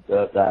stolen.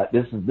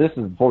 This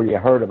is before you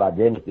heard of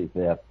identity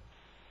theft.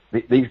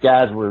 These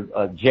guys were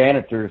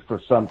janitors for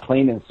some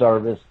cleaning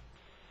service,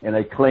 and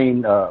they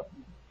cleaned.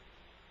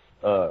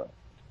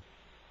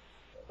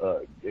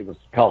 It was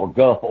called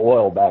Gulf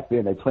Oil back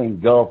then. They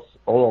cleaned Gulf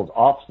Oil's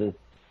offices,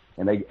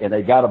 and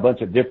they got a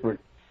bunch of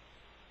different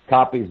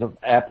copies of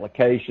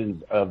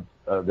applications of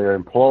their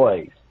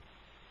employees.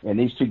 And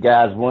these 2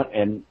 guys went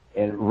and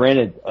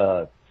rented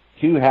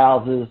 2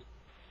 houses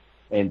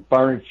and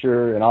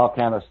furniture and all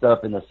kind of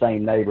stuff in the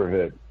same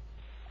neighborhood.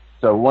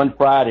 So one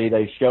Friday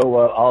they show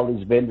up, all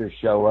these vendors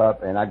show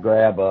up, and I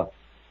grab a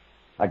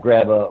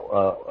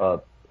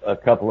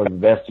couple of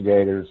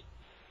investigators,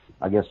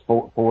 I guess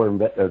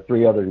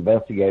 3 other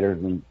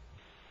investigators, and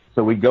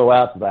so we go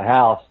out to the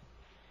house,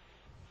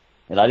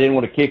 and I didn't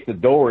want to kick the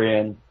door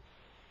in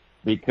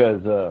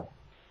because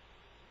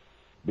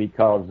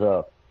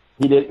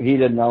he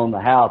didn't own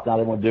the house, and I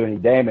didn't want to do any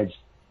damage.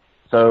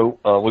 So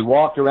we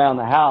walked around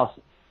the house,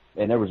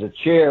 and there was a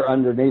chair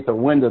underneath a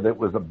window that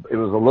was a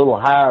little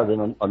higher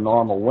than a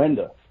normal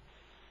window.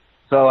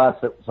 So I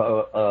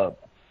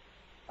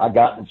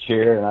got in the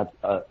chair, and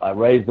I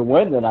raised the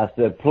window, and I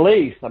said,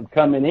 "Police, I'm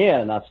coming in."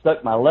 And I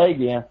stuck my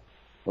leg in, and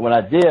when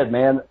I did,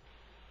 man,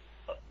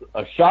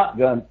 a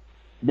shotgun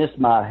missed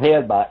my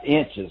head by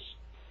inches,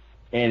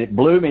 and it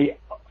blew me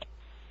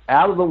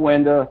out of the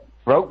window,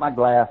 broke my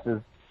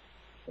glasses,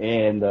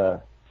 and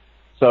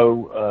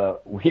so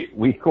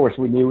we of course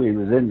we knew he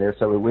was in there,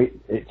 so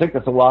it took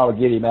us a while to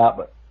get him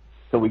out,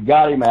 so we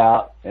got him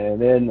out,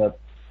 and then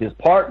his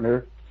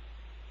partner.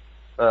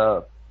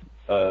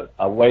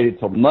 I waited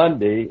till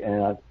Monday,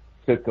 and I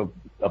took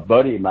a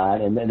buddy of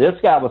mine, and this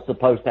guy was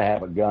supposed to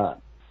have a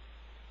gun.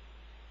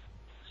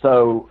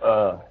 So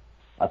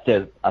I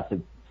said,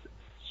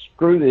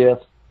 "Screw this!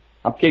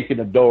 I'm kicking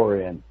the door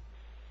in."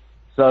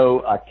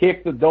 So I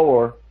kicked the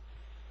door,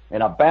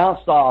 and I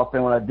bounced off,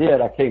 and when I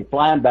did, I came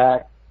flying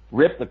back,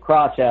 ripped the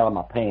crotch out of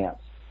my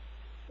pants,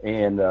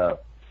 and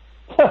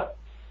so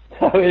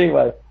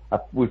anyway,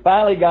 we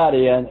finally got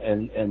in,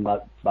 and my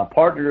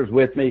partner was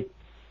with me.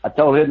 I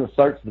told him to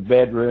search the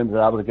bedrooms, and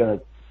I was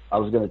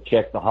gonna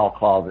check the hall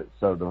closet.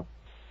 So the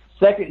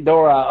second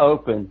door I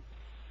opened,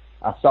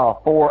 I saw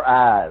 4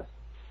 eyes,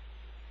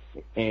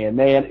 and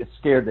man, it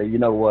scared the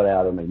you-know-what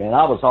out of me, man.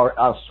 I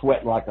was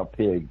sweating like a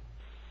pig,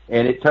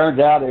 and it turns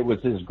out it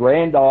was his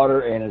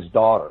granddaughter and his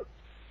daughter.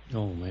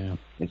 Oh, man.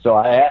 And so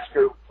I asked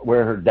her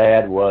where her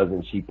dad was,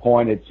 and she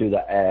pointed to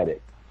the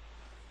attic.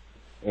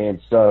 And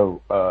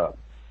so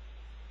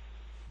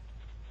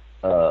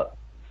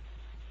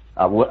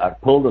I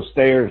pulled the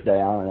stairs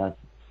down,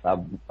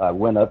 and I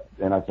went up,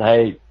 and I said,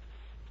 "Hey,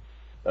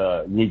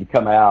 you need to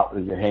come out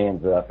with your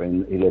hands up,"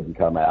 and he didn't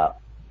come out.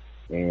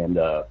 And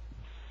so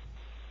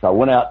I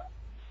went out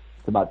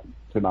to my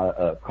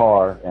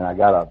car, and I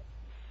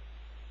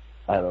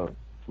had a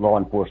law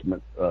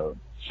enforcement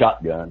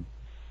shotgun,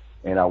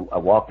 and I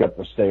walked up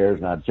the stairs,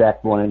 and I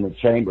jacked one in the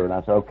chamber, and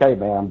I said, "Okay,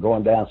 man, I'm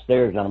going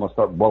downstairs, and I'm gonna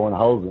start blowing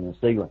holes in the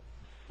ceiling."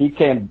 He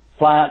came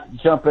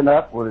jumping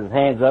up with his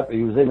hands up.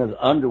 He was in his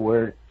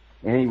underwear,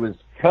 and he was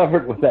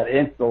covered with that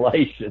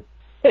insulation,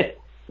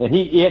 and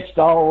he itched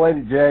all the way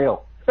to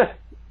jail.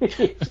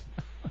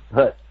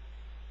 But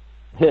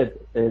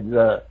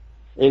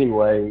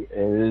anyway,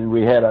 and then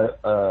we had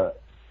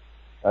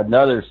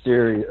another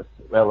serious.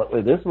 Well,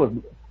 this was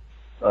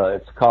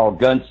it's called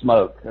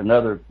Gunsmoke,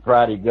 another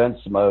Friday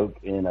Gunsmoke,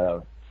 and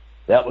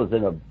that was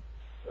in a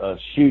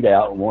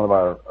shootout, and one of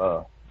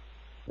our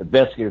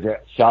investigators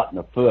got shot in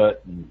the foot,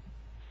 and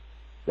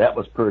that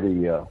was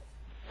pretty. In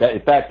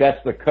fact,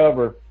 that's the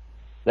cover.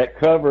 That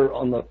cover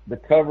on the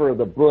cover of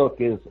the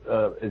book is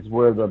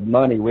where the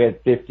money. We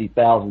had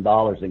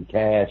 $50,000 in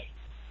cash.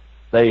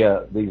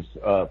 These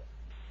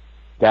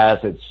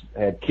guys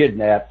had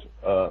kidnapped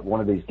one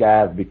of these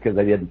guys because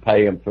they didn't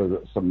pay him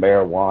for some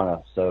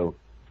marijuana. So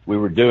we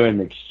were doing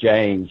an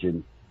exchange,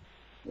 and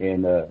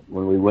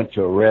when we went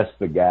to arrest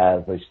the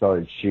guys, they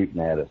started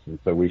shooting at us, and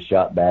so we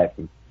shot back.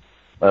 And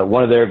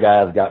one of their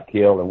guys got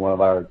killed, and one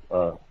of our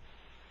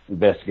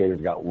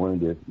investigators got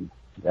wounded.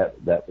 That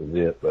was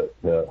it. But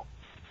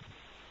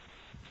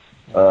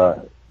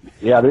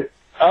yeah.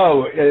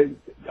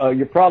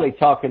 You're probably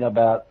talking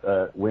about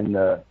when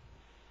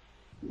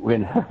we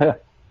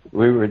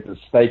were at the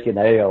Steak and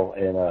Ale,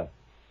 and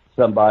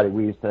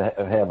we used to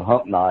have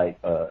hump night.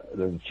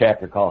 There's a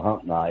chapter called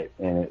Hump Night,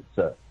 and it's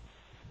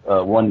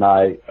one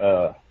night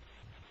a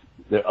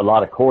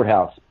lot of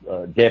courthouse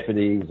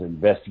deputies,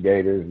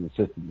 investigators, and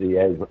assistant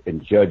DAs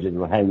and judges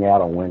would hang out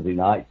on Wednesday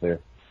nights there.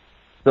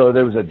 So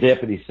there was a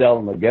deputy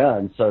selling the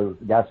gun. So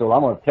the guy said, "Well,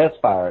 I'm going to test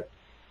fire it."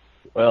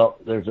 Well,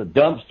 there's a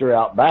dumpster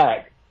out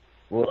back.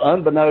 Well,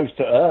 unbeknownst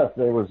to us,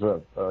 there was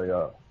the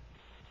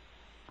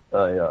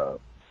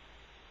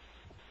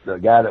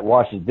guy that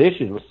washes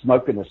dishes was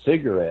smoking a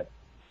cigarette.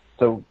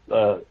 So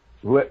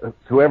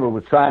whoever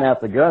was trying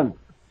out the gun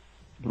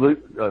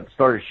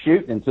started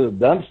shooting into the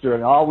dumpster,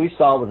 and all we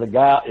saw was a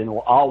guy in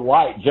all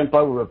white jump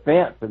over a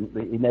fence, and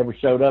he never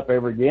showed up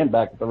ever again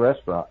back at the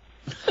restaurant.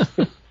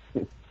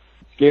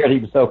 Scared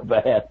him so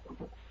bad.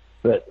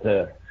 But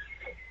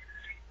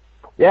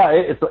yeah,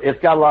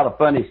 it's got a lot of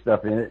funny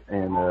stuff in it,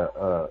 and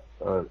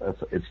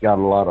it's got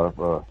a lot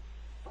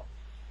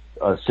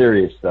of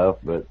serious stuff,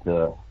 but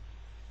a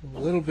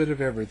little bit of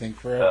everything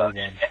for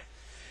everyone.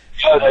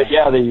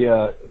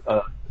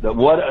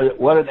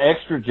 What an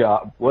extra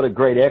job! What a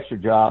great extra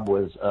job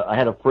was. I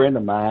had a friend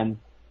of mine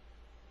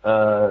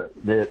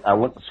that I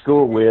went to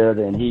school with,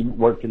 and he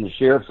worked in the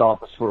sheriff's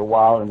office for a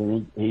while, and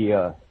then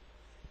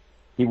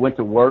he went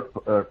to work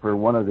for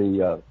one of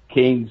the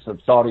kings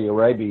of Saudi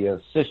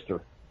Arabia's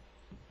sister,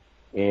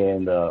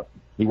 and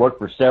he worked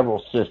for several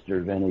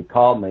sisters. And he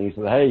called me. He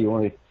said, "Hey, you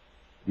want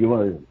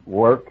to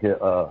work?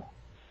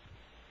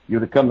 You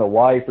want to come to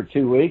Hawaii for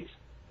 2 weeks?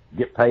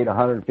 Get paid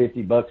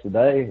 $150 a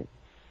day."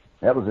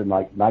 That was in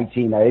like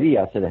 1980.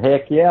 I said,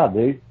 "Heck yeah,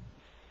 dude!"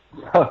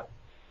 So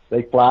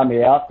they fly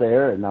me out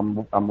there, and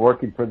I'm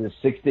working for this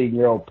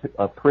 16-year-old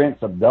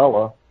Prince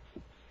Abdullah,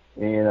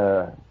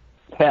 and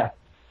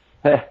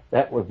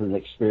that was an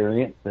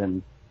experience.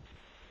 And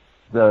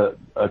a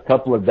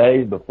couple of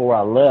days before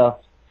I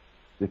left,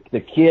 the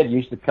kid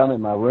used to come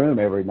in my room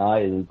every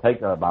night, and he'd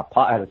take I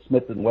had a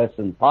Smith &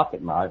 Wesson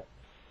pocket knife,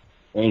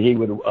 and he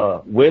would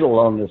whittle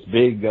on this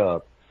big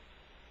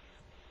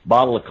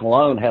bottle of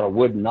cologne, had a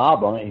wooden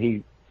knob on it.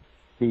 He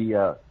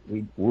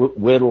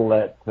whittled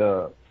that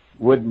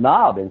wooden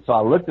knob, and so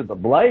I looked at the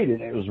blade,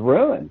 and it was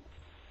ruined.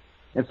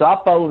 And so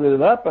I folded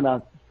it up, and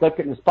I stuck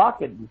it in his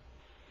pocket.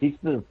 He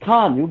said,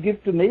 "Con, you'll give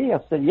it to me?" I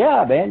said,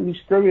 "Yeah, man, you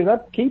screw it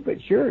up, keep it,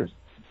 it's yours."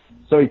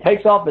 So he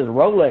takes off his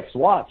Rolex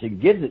watch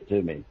and gives it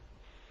to me.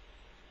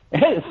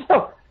 And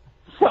so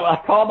I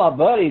called my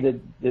buddy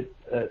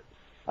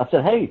I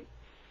said, "Hey,"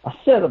 I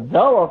said,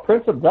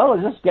 Prince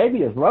Abdullah just gave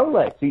me his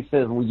Rolex." He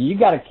says, "Well, you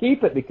got to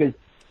keep it because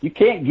you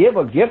can't give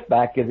a gift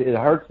back because it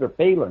hurts their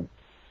feelings."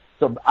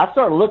 So I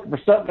started looking for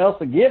something else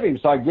to give him.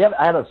 So I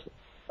had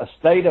a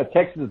state of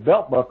Texas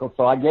belt buckle.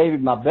 So I gave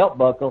him my belt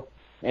buckle,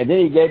 and then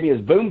he gave me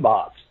his boom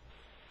box.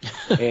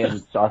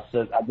 And so I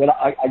said,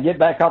 I get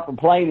back off the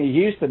plane in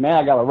Houston, man,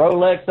 I got a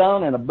Rolex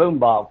on and a boom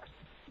box.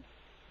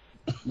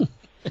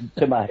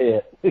 to my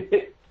head.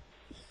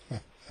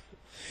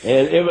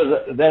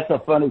 And that's a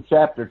funny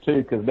chapter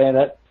too, because man,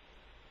 that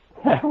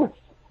was,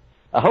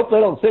 I hope they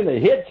don't send a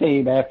hit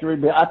team after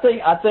it. But I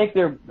think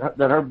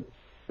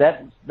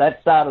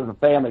that side of the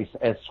family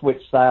has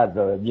switched sides.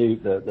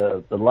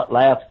 The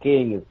last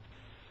king is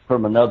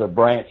from another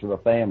branch of the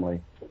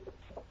family.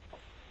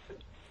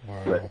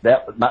 Wow.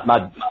 But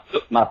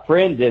my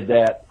friend did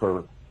that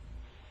for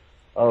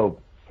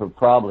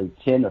probably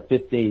 10 to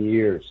 15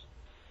 years.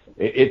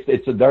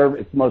 It's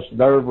the most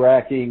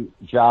nerve-wracking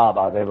job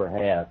I've ever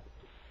had,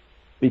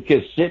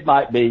 because shit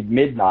might be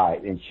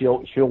midnight and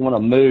she'll want to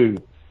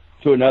move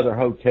to another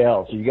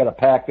hotel. So you got to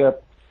pack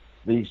up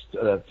these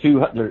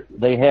 200.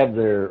 They have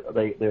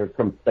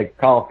they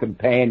call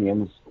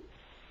companions,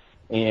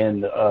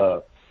 and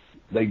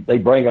they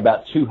bring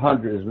about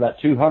 200. There's about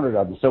 200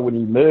 of them. So when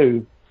you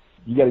move,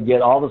 you got to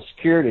get all the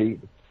security.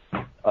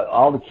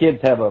 All the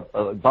kids have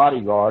a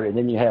bodyguard, and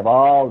then you have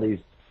all these.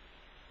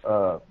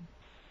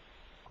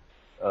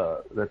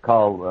 They're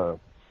called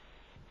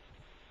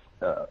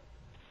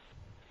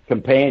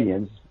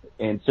companions,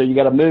 and so you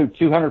got to move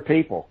 200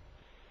 people,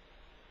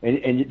 and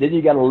then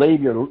you got to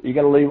leave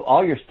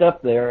all your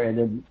stuff there, and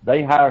then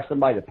they hire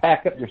somebody to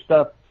pack up your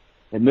stuff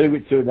and move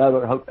it to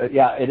another hotel.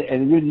 Yeah,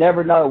 and you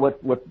never know what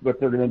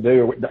they're going to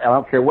do. I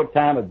don't care what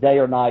time of day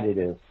or night it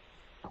is.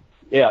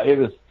 Yeah, it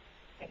was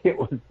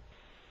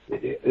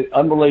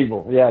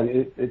unbelievable. Yeah,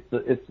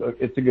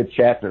 it's a good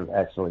chapter,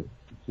 actually.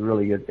 It's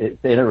really good.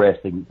 It's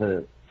interesting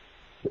to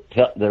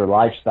tell. Their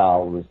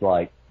lifestyle was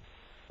like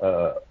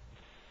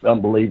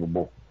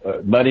unbelievable.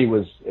 Money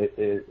was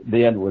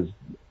then was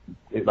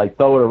like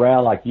throw it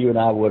around like you and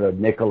I would a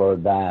nickel or a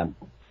dime.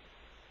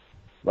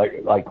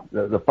 Like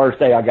the first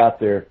day I got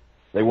there,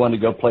 they wanted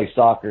to go play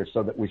soccer,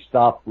 so that we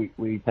stopped.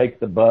 We take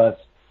the bus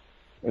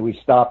and we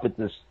stopped at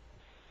this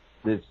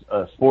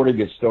sporting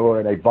goods store,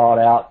 and they bought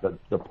out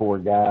the poor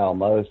guy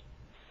almost,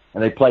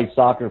 and they played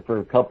soccer for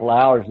a couple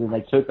hours, and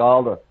they took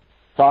all the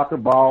soccer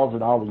balls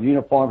and all the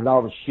uniforms and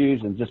all the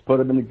shoes and just put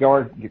them in the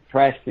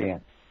trash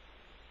can.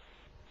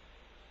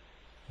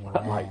 Wow.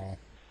 I'm like,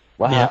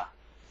 wow.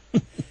 Yeah.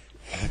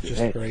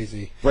 Just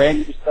crazy.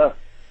 Brand new stuff.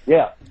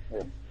 Yeah.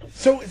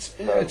 So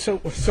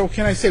so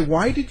can I say,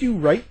 why did you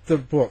write the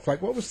book?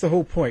 Like, what was the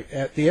whole point?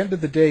 At the end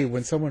of the day,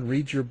 when someone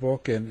reads your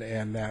book and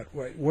that,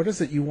 what is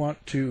it you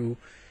want to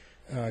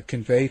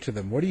convey to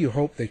them? What do you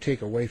hope they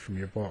take away from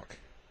your book?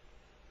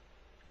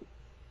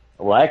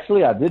 Well,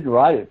 actually, I didn't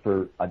write it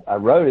I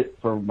wrote it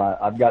for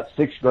I've got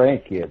 6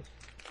 grandkids.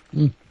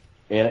 Mm.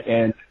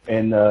 And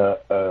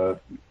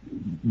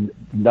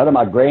none of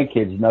my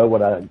grandkids know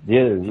what I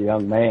did as a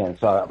young man.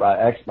 So I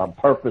actually, my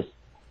purpose,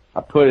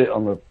 I put it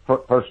on the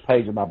first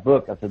page of my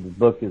book. I said, the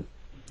book is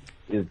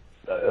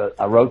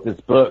I wrote this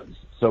book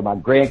so my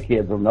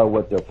grandkids will know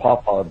what their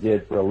papa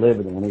did for a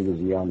living when he was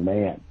a young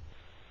man.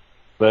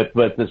 But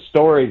the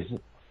stories,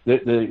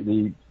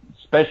 the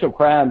Special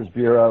Crimes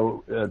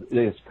Bureau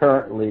is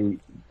currently,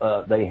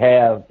 they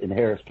have in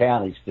Harris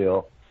County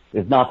still,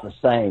 is not the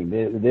same.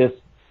 This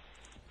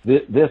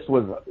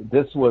was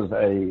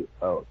a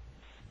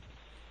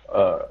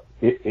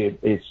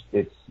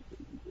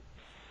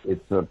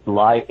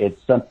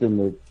it's something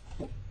that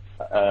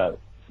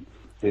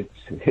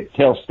it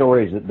tells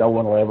stories that no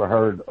one will ever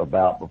heard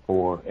about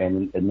before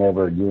and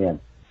never again.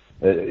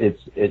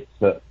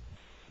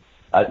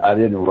 I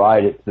didn't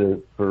write it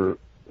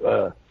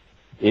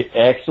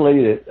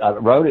I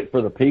wrote it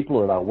for the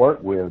people that I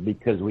work with,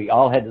 because we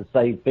all had the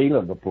same feeling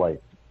of the place.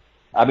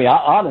 I mean,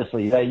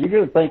 honestly, you're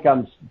going to think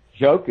I'm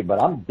joking,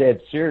 but I'm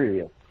dead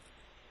serious.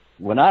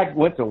 When I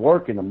went to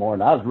work in the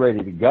morning, I was ready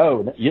to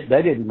go. They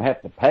didn't even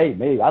have to pay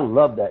me. I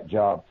loved that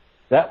job.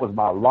 That was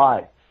my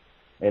life,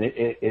 and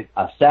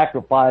I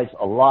sacrificed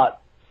a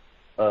lot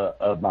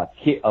of my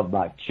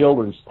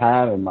children's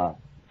time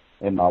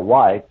and my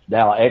wife,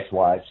 now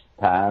ex-wife's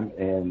time,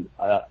 and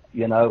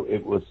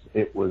it was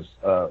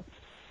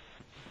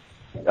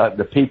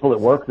the people that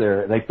work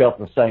there, they felt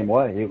the same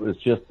way. It was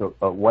just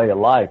a way of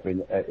life,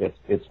 and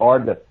it's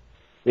hard to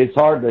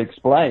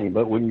explain.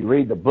 But when you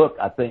read the book,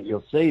 I think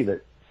you'll see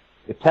that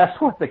if that's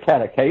what the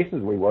kind of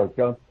cases we worked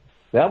on,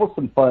 that was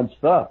some fun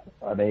stuff.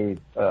 I mean,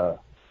 I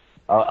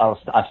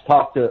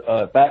talked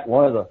to back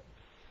one of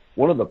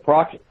the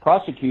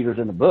prosecutors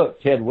in the book,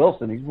 Ted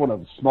Wilson. He's one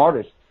of the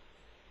smartest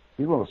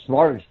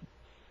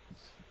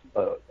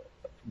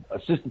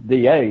assistant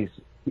DAs.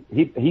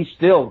 He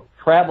still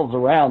travels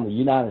around the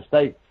United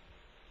States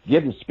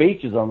giving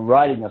speeches on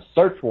writing a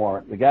search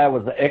warrant. The guy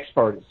was an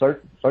expert at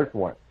search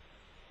warrant.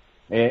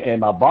 And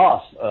my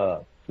boss,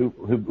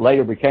 who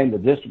later became the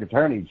district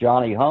attorney,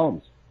 Johnny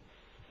Holmes,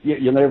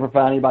 you'll never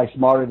find anybody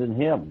smarter than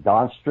him.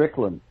 Don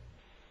Strickland.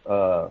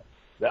 There's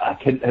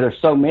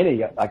so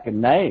many I can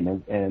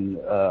name, and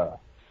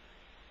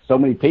so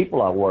many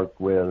people I worked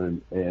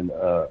with, and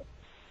I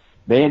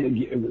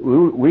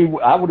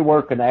would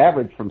work an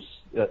average from,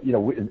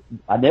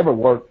 I never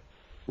worked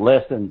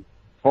less than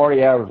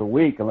 40 hours a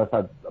week unless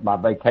my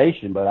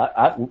vacation, but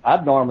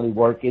I'd normally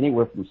work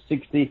anywhere from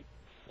 60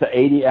 to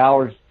 80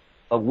 hours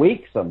a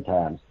week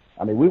sometimes.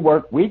 I mean, we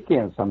work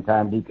weekends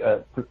sometimes.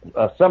 For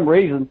some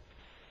reason,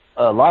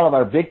 a lot of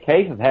our big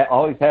cases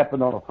always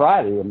happen on a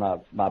Friday. And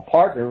my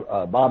partner,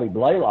 Bobby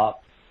Blaylock,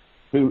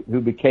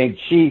 who became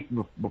chief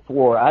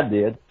before I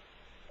did,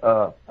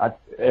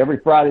 every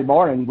Friday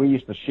morning we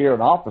used to share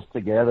an office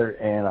together.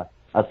 And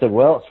I said,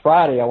 well, it's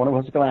Friday. I wonder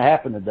what's going to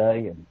happen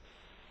today. And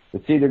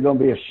it's either going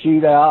to be a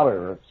shootout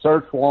or a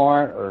search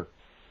warrant or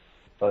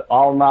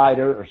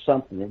all-nighter or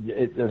something.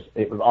 It was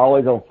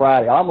always on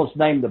Friday. I almost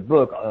named the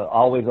book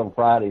Always on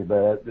Friday,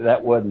 but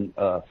that wasn't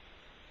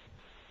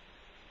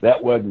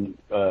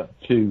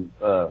too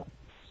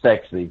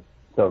sexy,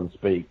 so to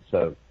speak.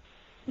 So,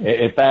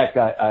 in fact,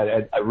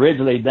 I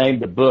originally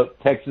named the book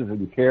Texas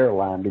and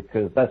Caroline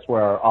because that's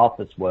where our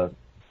office was.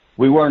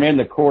 We weren't in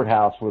the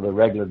courthouse with a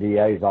regular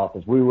DA's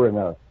office. We were in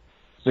a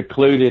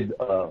secluded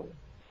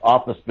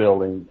office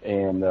building,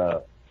 and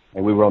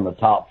we were on the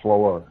top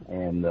floor,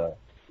 and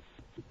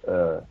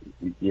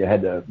you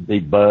had to be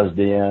buzzed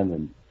in,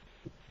 and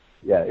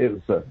yeah, it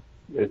was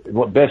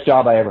the best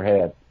job I ever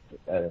had.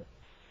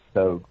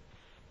 So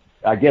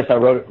I guess I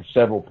wrote it for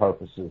several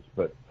purposes,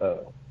 but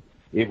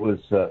it was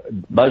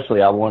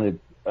mostly I wanted,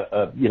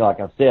 like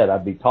I said,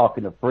 I'd be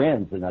talking to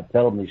friends and I'd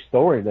tell them these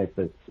stories. They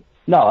said,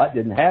 "No, that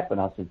didn't happen."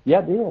 I said, "Yeah,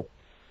 it did.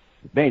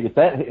 Man,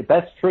 if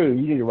that's true,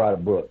 you need to write a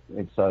book."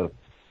 And so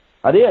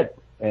I did,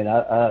 and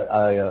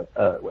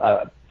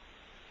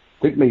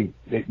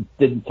it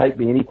didn't take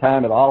me any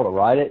time at all to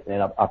write it,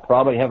 and I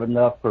probably have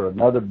enough for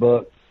another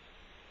book,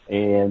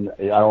 and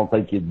I don't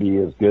think it'd be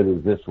as good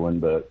as this one,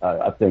 but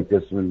I think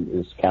this one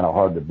is kind of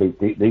hard to beat.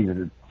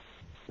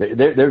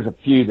 There's a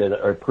few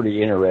that are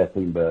pretty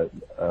interesting, but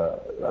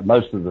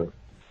most of the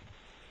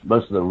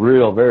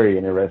real very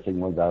interesting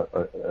ones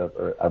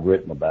I've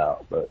written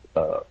about. But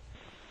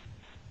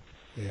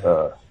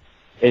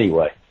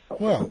anyway,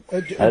 well,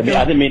 I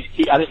didn't mean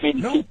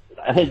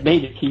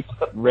to keep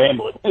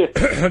rambling.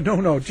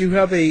 No. Do you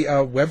have a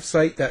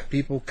website that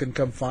people can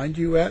come find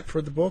you at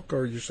for the book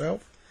or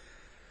yourself?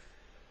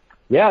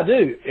 Yeah, I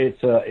do.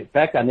 It's in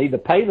fact, I need to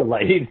pay the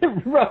lady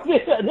that wrote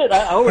it.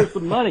 I owe her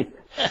some money.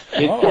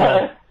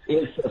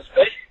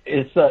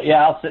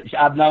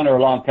 I've known her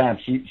a long time.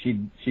 She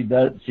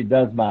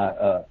did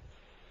my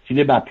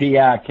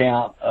PI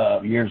account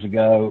years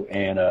ago,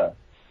 and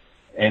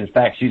in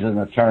fact, she's an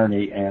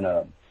attorney and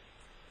a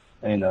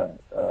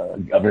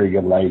very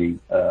good lady.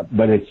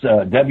 But it's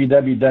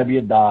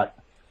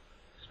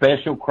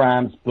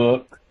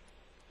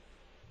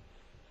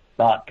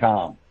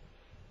www.specialcrimesbook.com.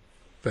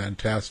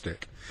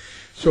 Fantastic.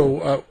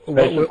 So,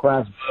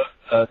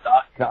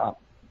 specialcrimesbook.com.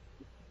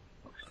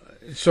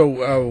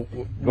 So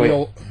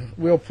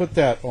we'll put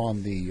that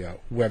on the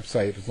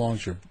website as long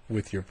as you're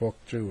with your book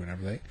too and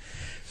everything,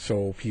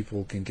 so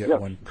people can get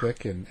one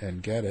quick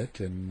and get it.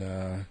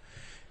 And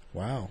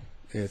wow,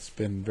 it's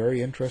been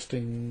very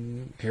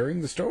interesting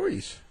hearing the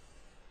stories.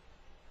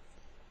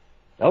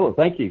 Oh,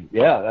 thank you.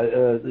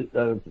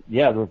 And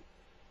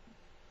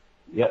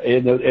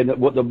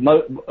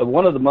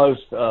one of the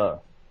most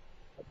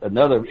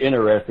another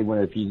interesting one,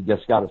 if you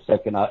just got a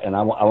second,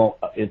 I won't.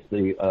 It's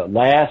the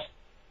last.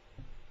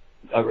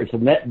 It's the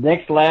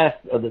next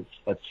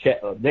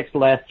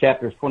last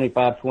chapters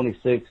 25,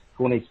 26,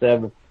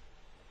 27,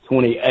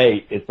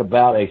 28. It's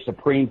about a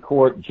Supreme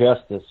Court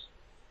justice,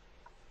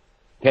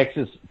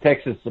 Texas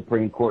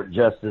Supreme Court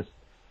justice,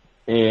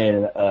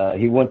 and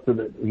he went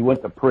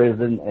to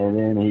prison, and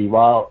then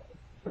while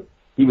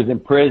he was in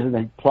prison,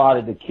 he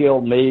plotted to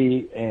kill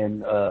me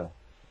and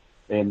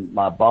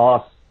my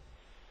boss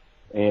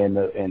and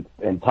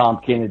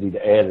Tom Kennedy,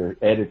 the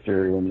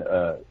editor,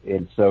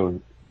 and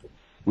so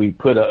we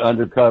put an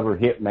undercover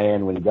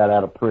hitman when he got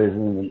out of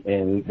prison,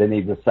 and then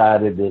he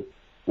decided that,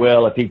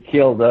 well, if he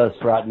killed us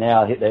right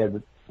now,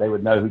 they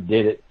would know who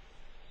did it.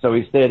 So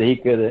he said he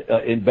could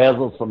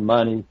embezzle some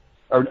money,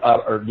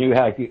 or knew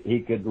how he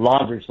could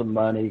launder some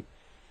money.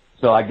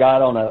 So I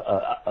got on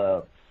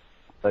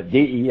a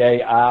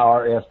DEA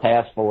IRS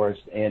task force,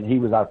 and he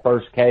was our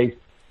first case,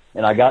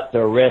 and I got to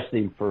arrest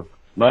him for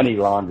money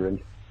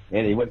laundering,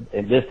 and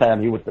this time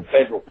he went to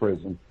federal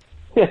prison.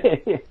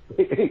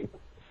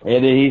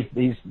 And he's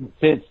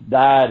since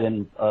died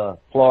in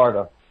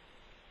Florida.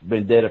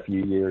 Been dead a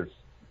few years.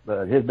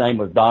 His name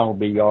was Donald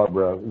B.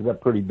 Yarbrough. It was a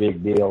pretty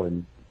big deal,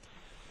 and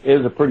it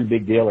was a pretty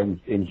big deal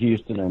in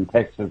Houston and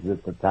Texas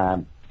at the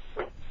time.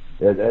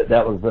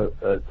 That was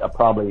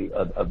probably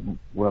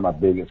one of my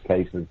biggest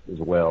cases as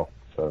well.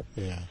 So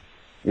yeah,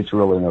 it's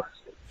really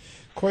interesting.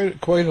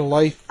 Quite a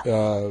life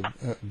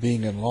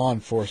being in law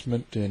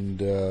enforcement,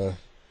 and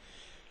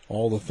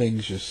all the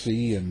things you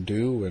see and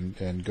do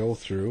and go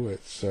through.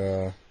 It's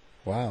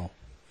wow,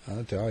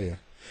 I'll tell you,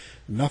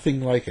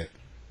 nothing like it.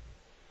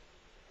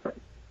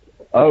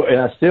 Oh,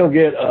 and I still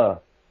get listen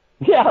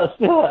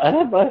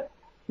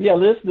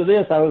to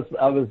this. I was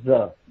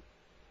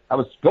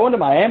going to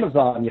my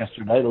Amazon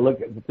yesterday to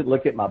look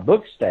at my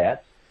book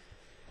stats,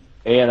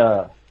 and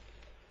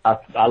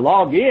I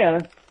log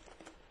in,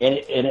 and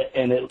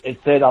it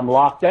said I'm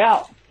locked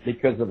out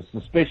because of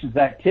suspicious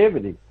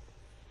activity.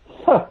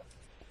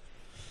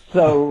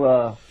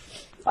 So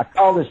I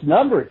call this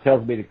number it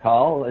tells me to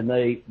call, and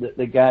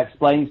the guy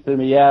explains to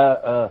me,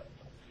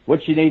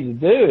 what you need to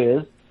do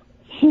is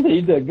you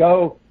need to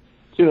go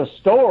to a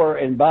store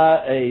and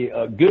buy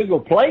a Google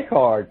Play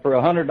card for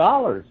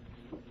 $100.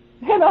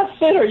 And I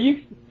said,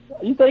 you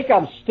think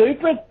I'm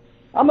stupid?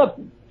 I'm a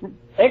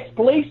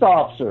ex-police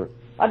officer.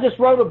 I just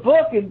wrote a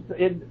book in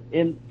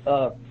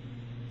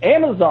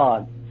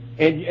Amazon,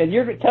 and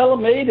you're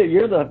telling me that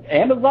you're the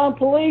Amazon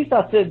police?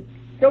 I said,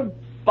 go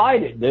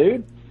fight it,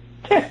 dude.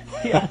 I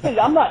said,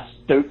 I'm not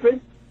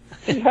stupid.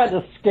 You had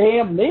to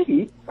scam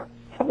me.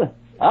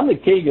 I'm the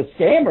king of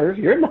scammers.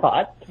 You're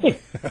not. I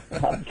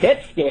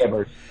catch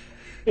scammers.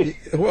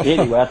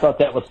 Anyway, I thought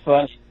that was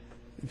funny.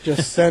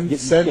 Just send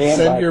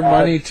your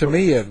money to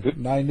me in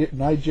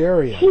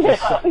Nigeria. He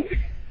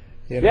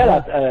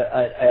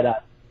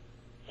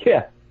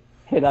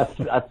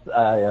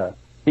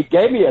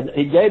gave me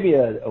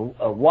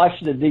a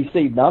Washington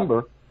D.C.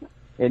 number,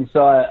 and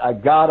so I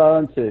got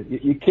on to.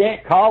 You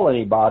can't call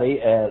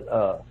anybody at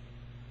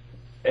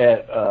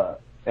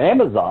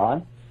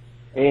Amazon,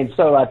 and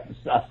so I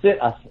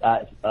sent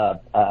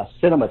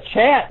him a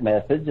chat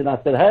message, and I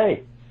said,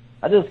 hey,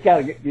 I just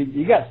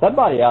you got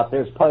somebody out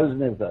there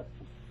posing as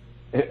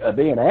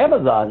being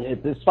Amazon.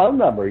 It's this phone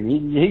number. You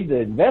need to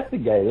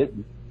investigate it.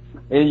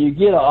 And you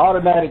get an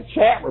automatic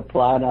chat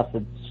reply, and I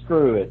said,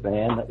 screw it,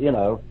 man. You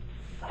know,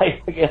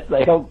 I guess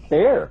they don't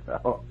care. I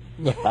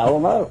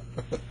don't know.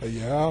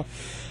 Yeah,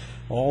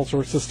 all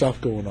sorts of stuff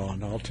going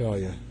on, I'll tell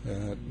you.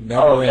 Yeah,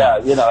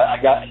 you know, I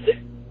got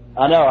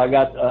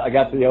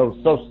the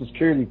old Social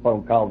Security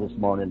phone call this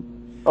morning.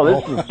 Oh,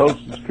 this is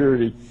Social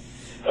Security.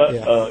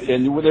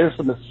 And there's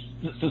some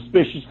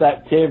suspicious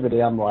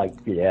activity. I'm like,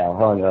 yeah,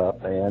 hung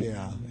up, man.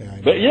 Yeah.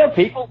 But, you know,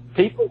 people,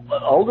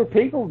 older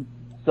people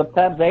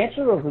sometimes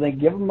answer those and they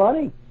give them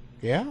money.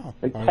 Yeah.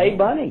 They pay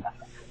money.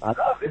 I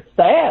know. It's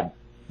sad.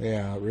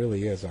 Yeah, it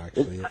really is,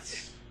 actually.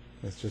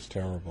 It's just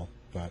terrible.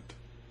 But,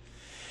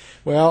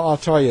 well, I'll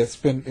tell you, it's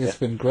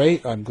been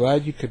great. I'm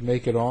glad you could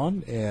make it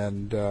on,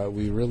 and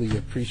we really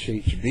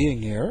appreciate you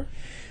being here.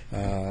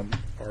 Thank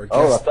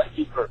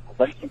you for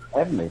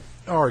having me.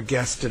 Our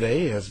guest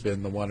today has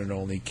been the one and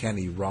only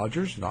Kenny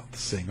Rodgers, not the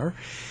singer,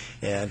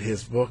 and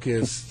his book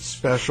is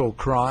Special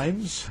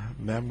Crimes,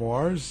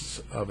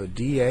 Memoirs of a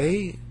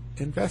DA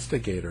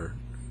Investigator.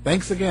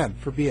 Thanks again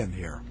for being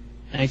here.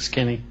 Thanks,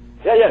 Kenny.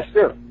 Yeah,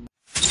 sure.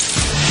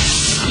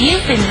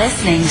 You've been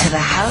listening to the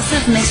House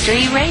of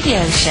Mystery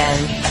radio show.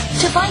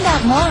 To find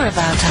out more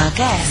about our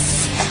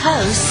guests,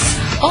 hosts,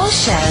 or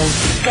shows,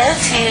 go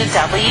to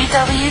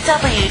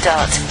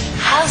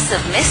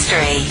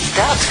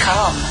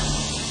www.houseofmystery.com.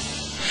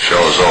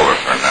 Show's over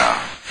for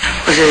now.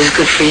 Was it as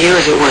good for you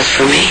as it was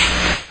for me?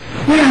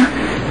 Yeah.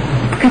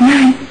 Good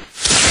night.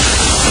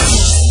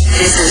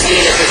 This has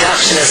been a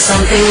production of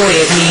Something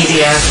Weird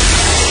Media.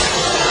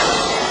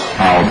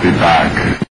 I'll be back.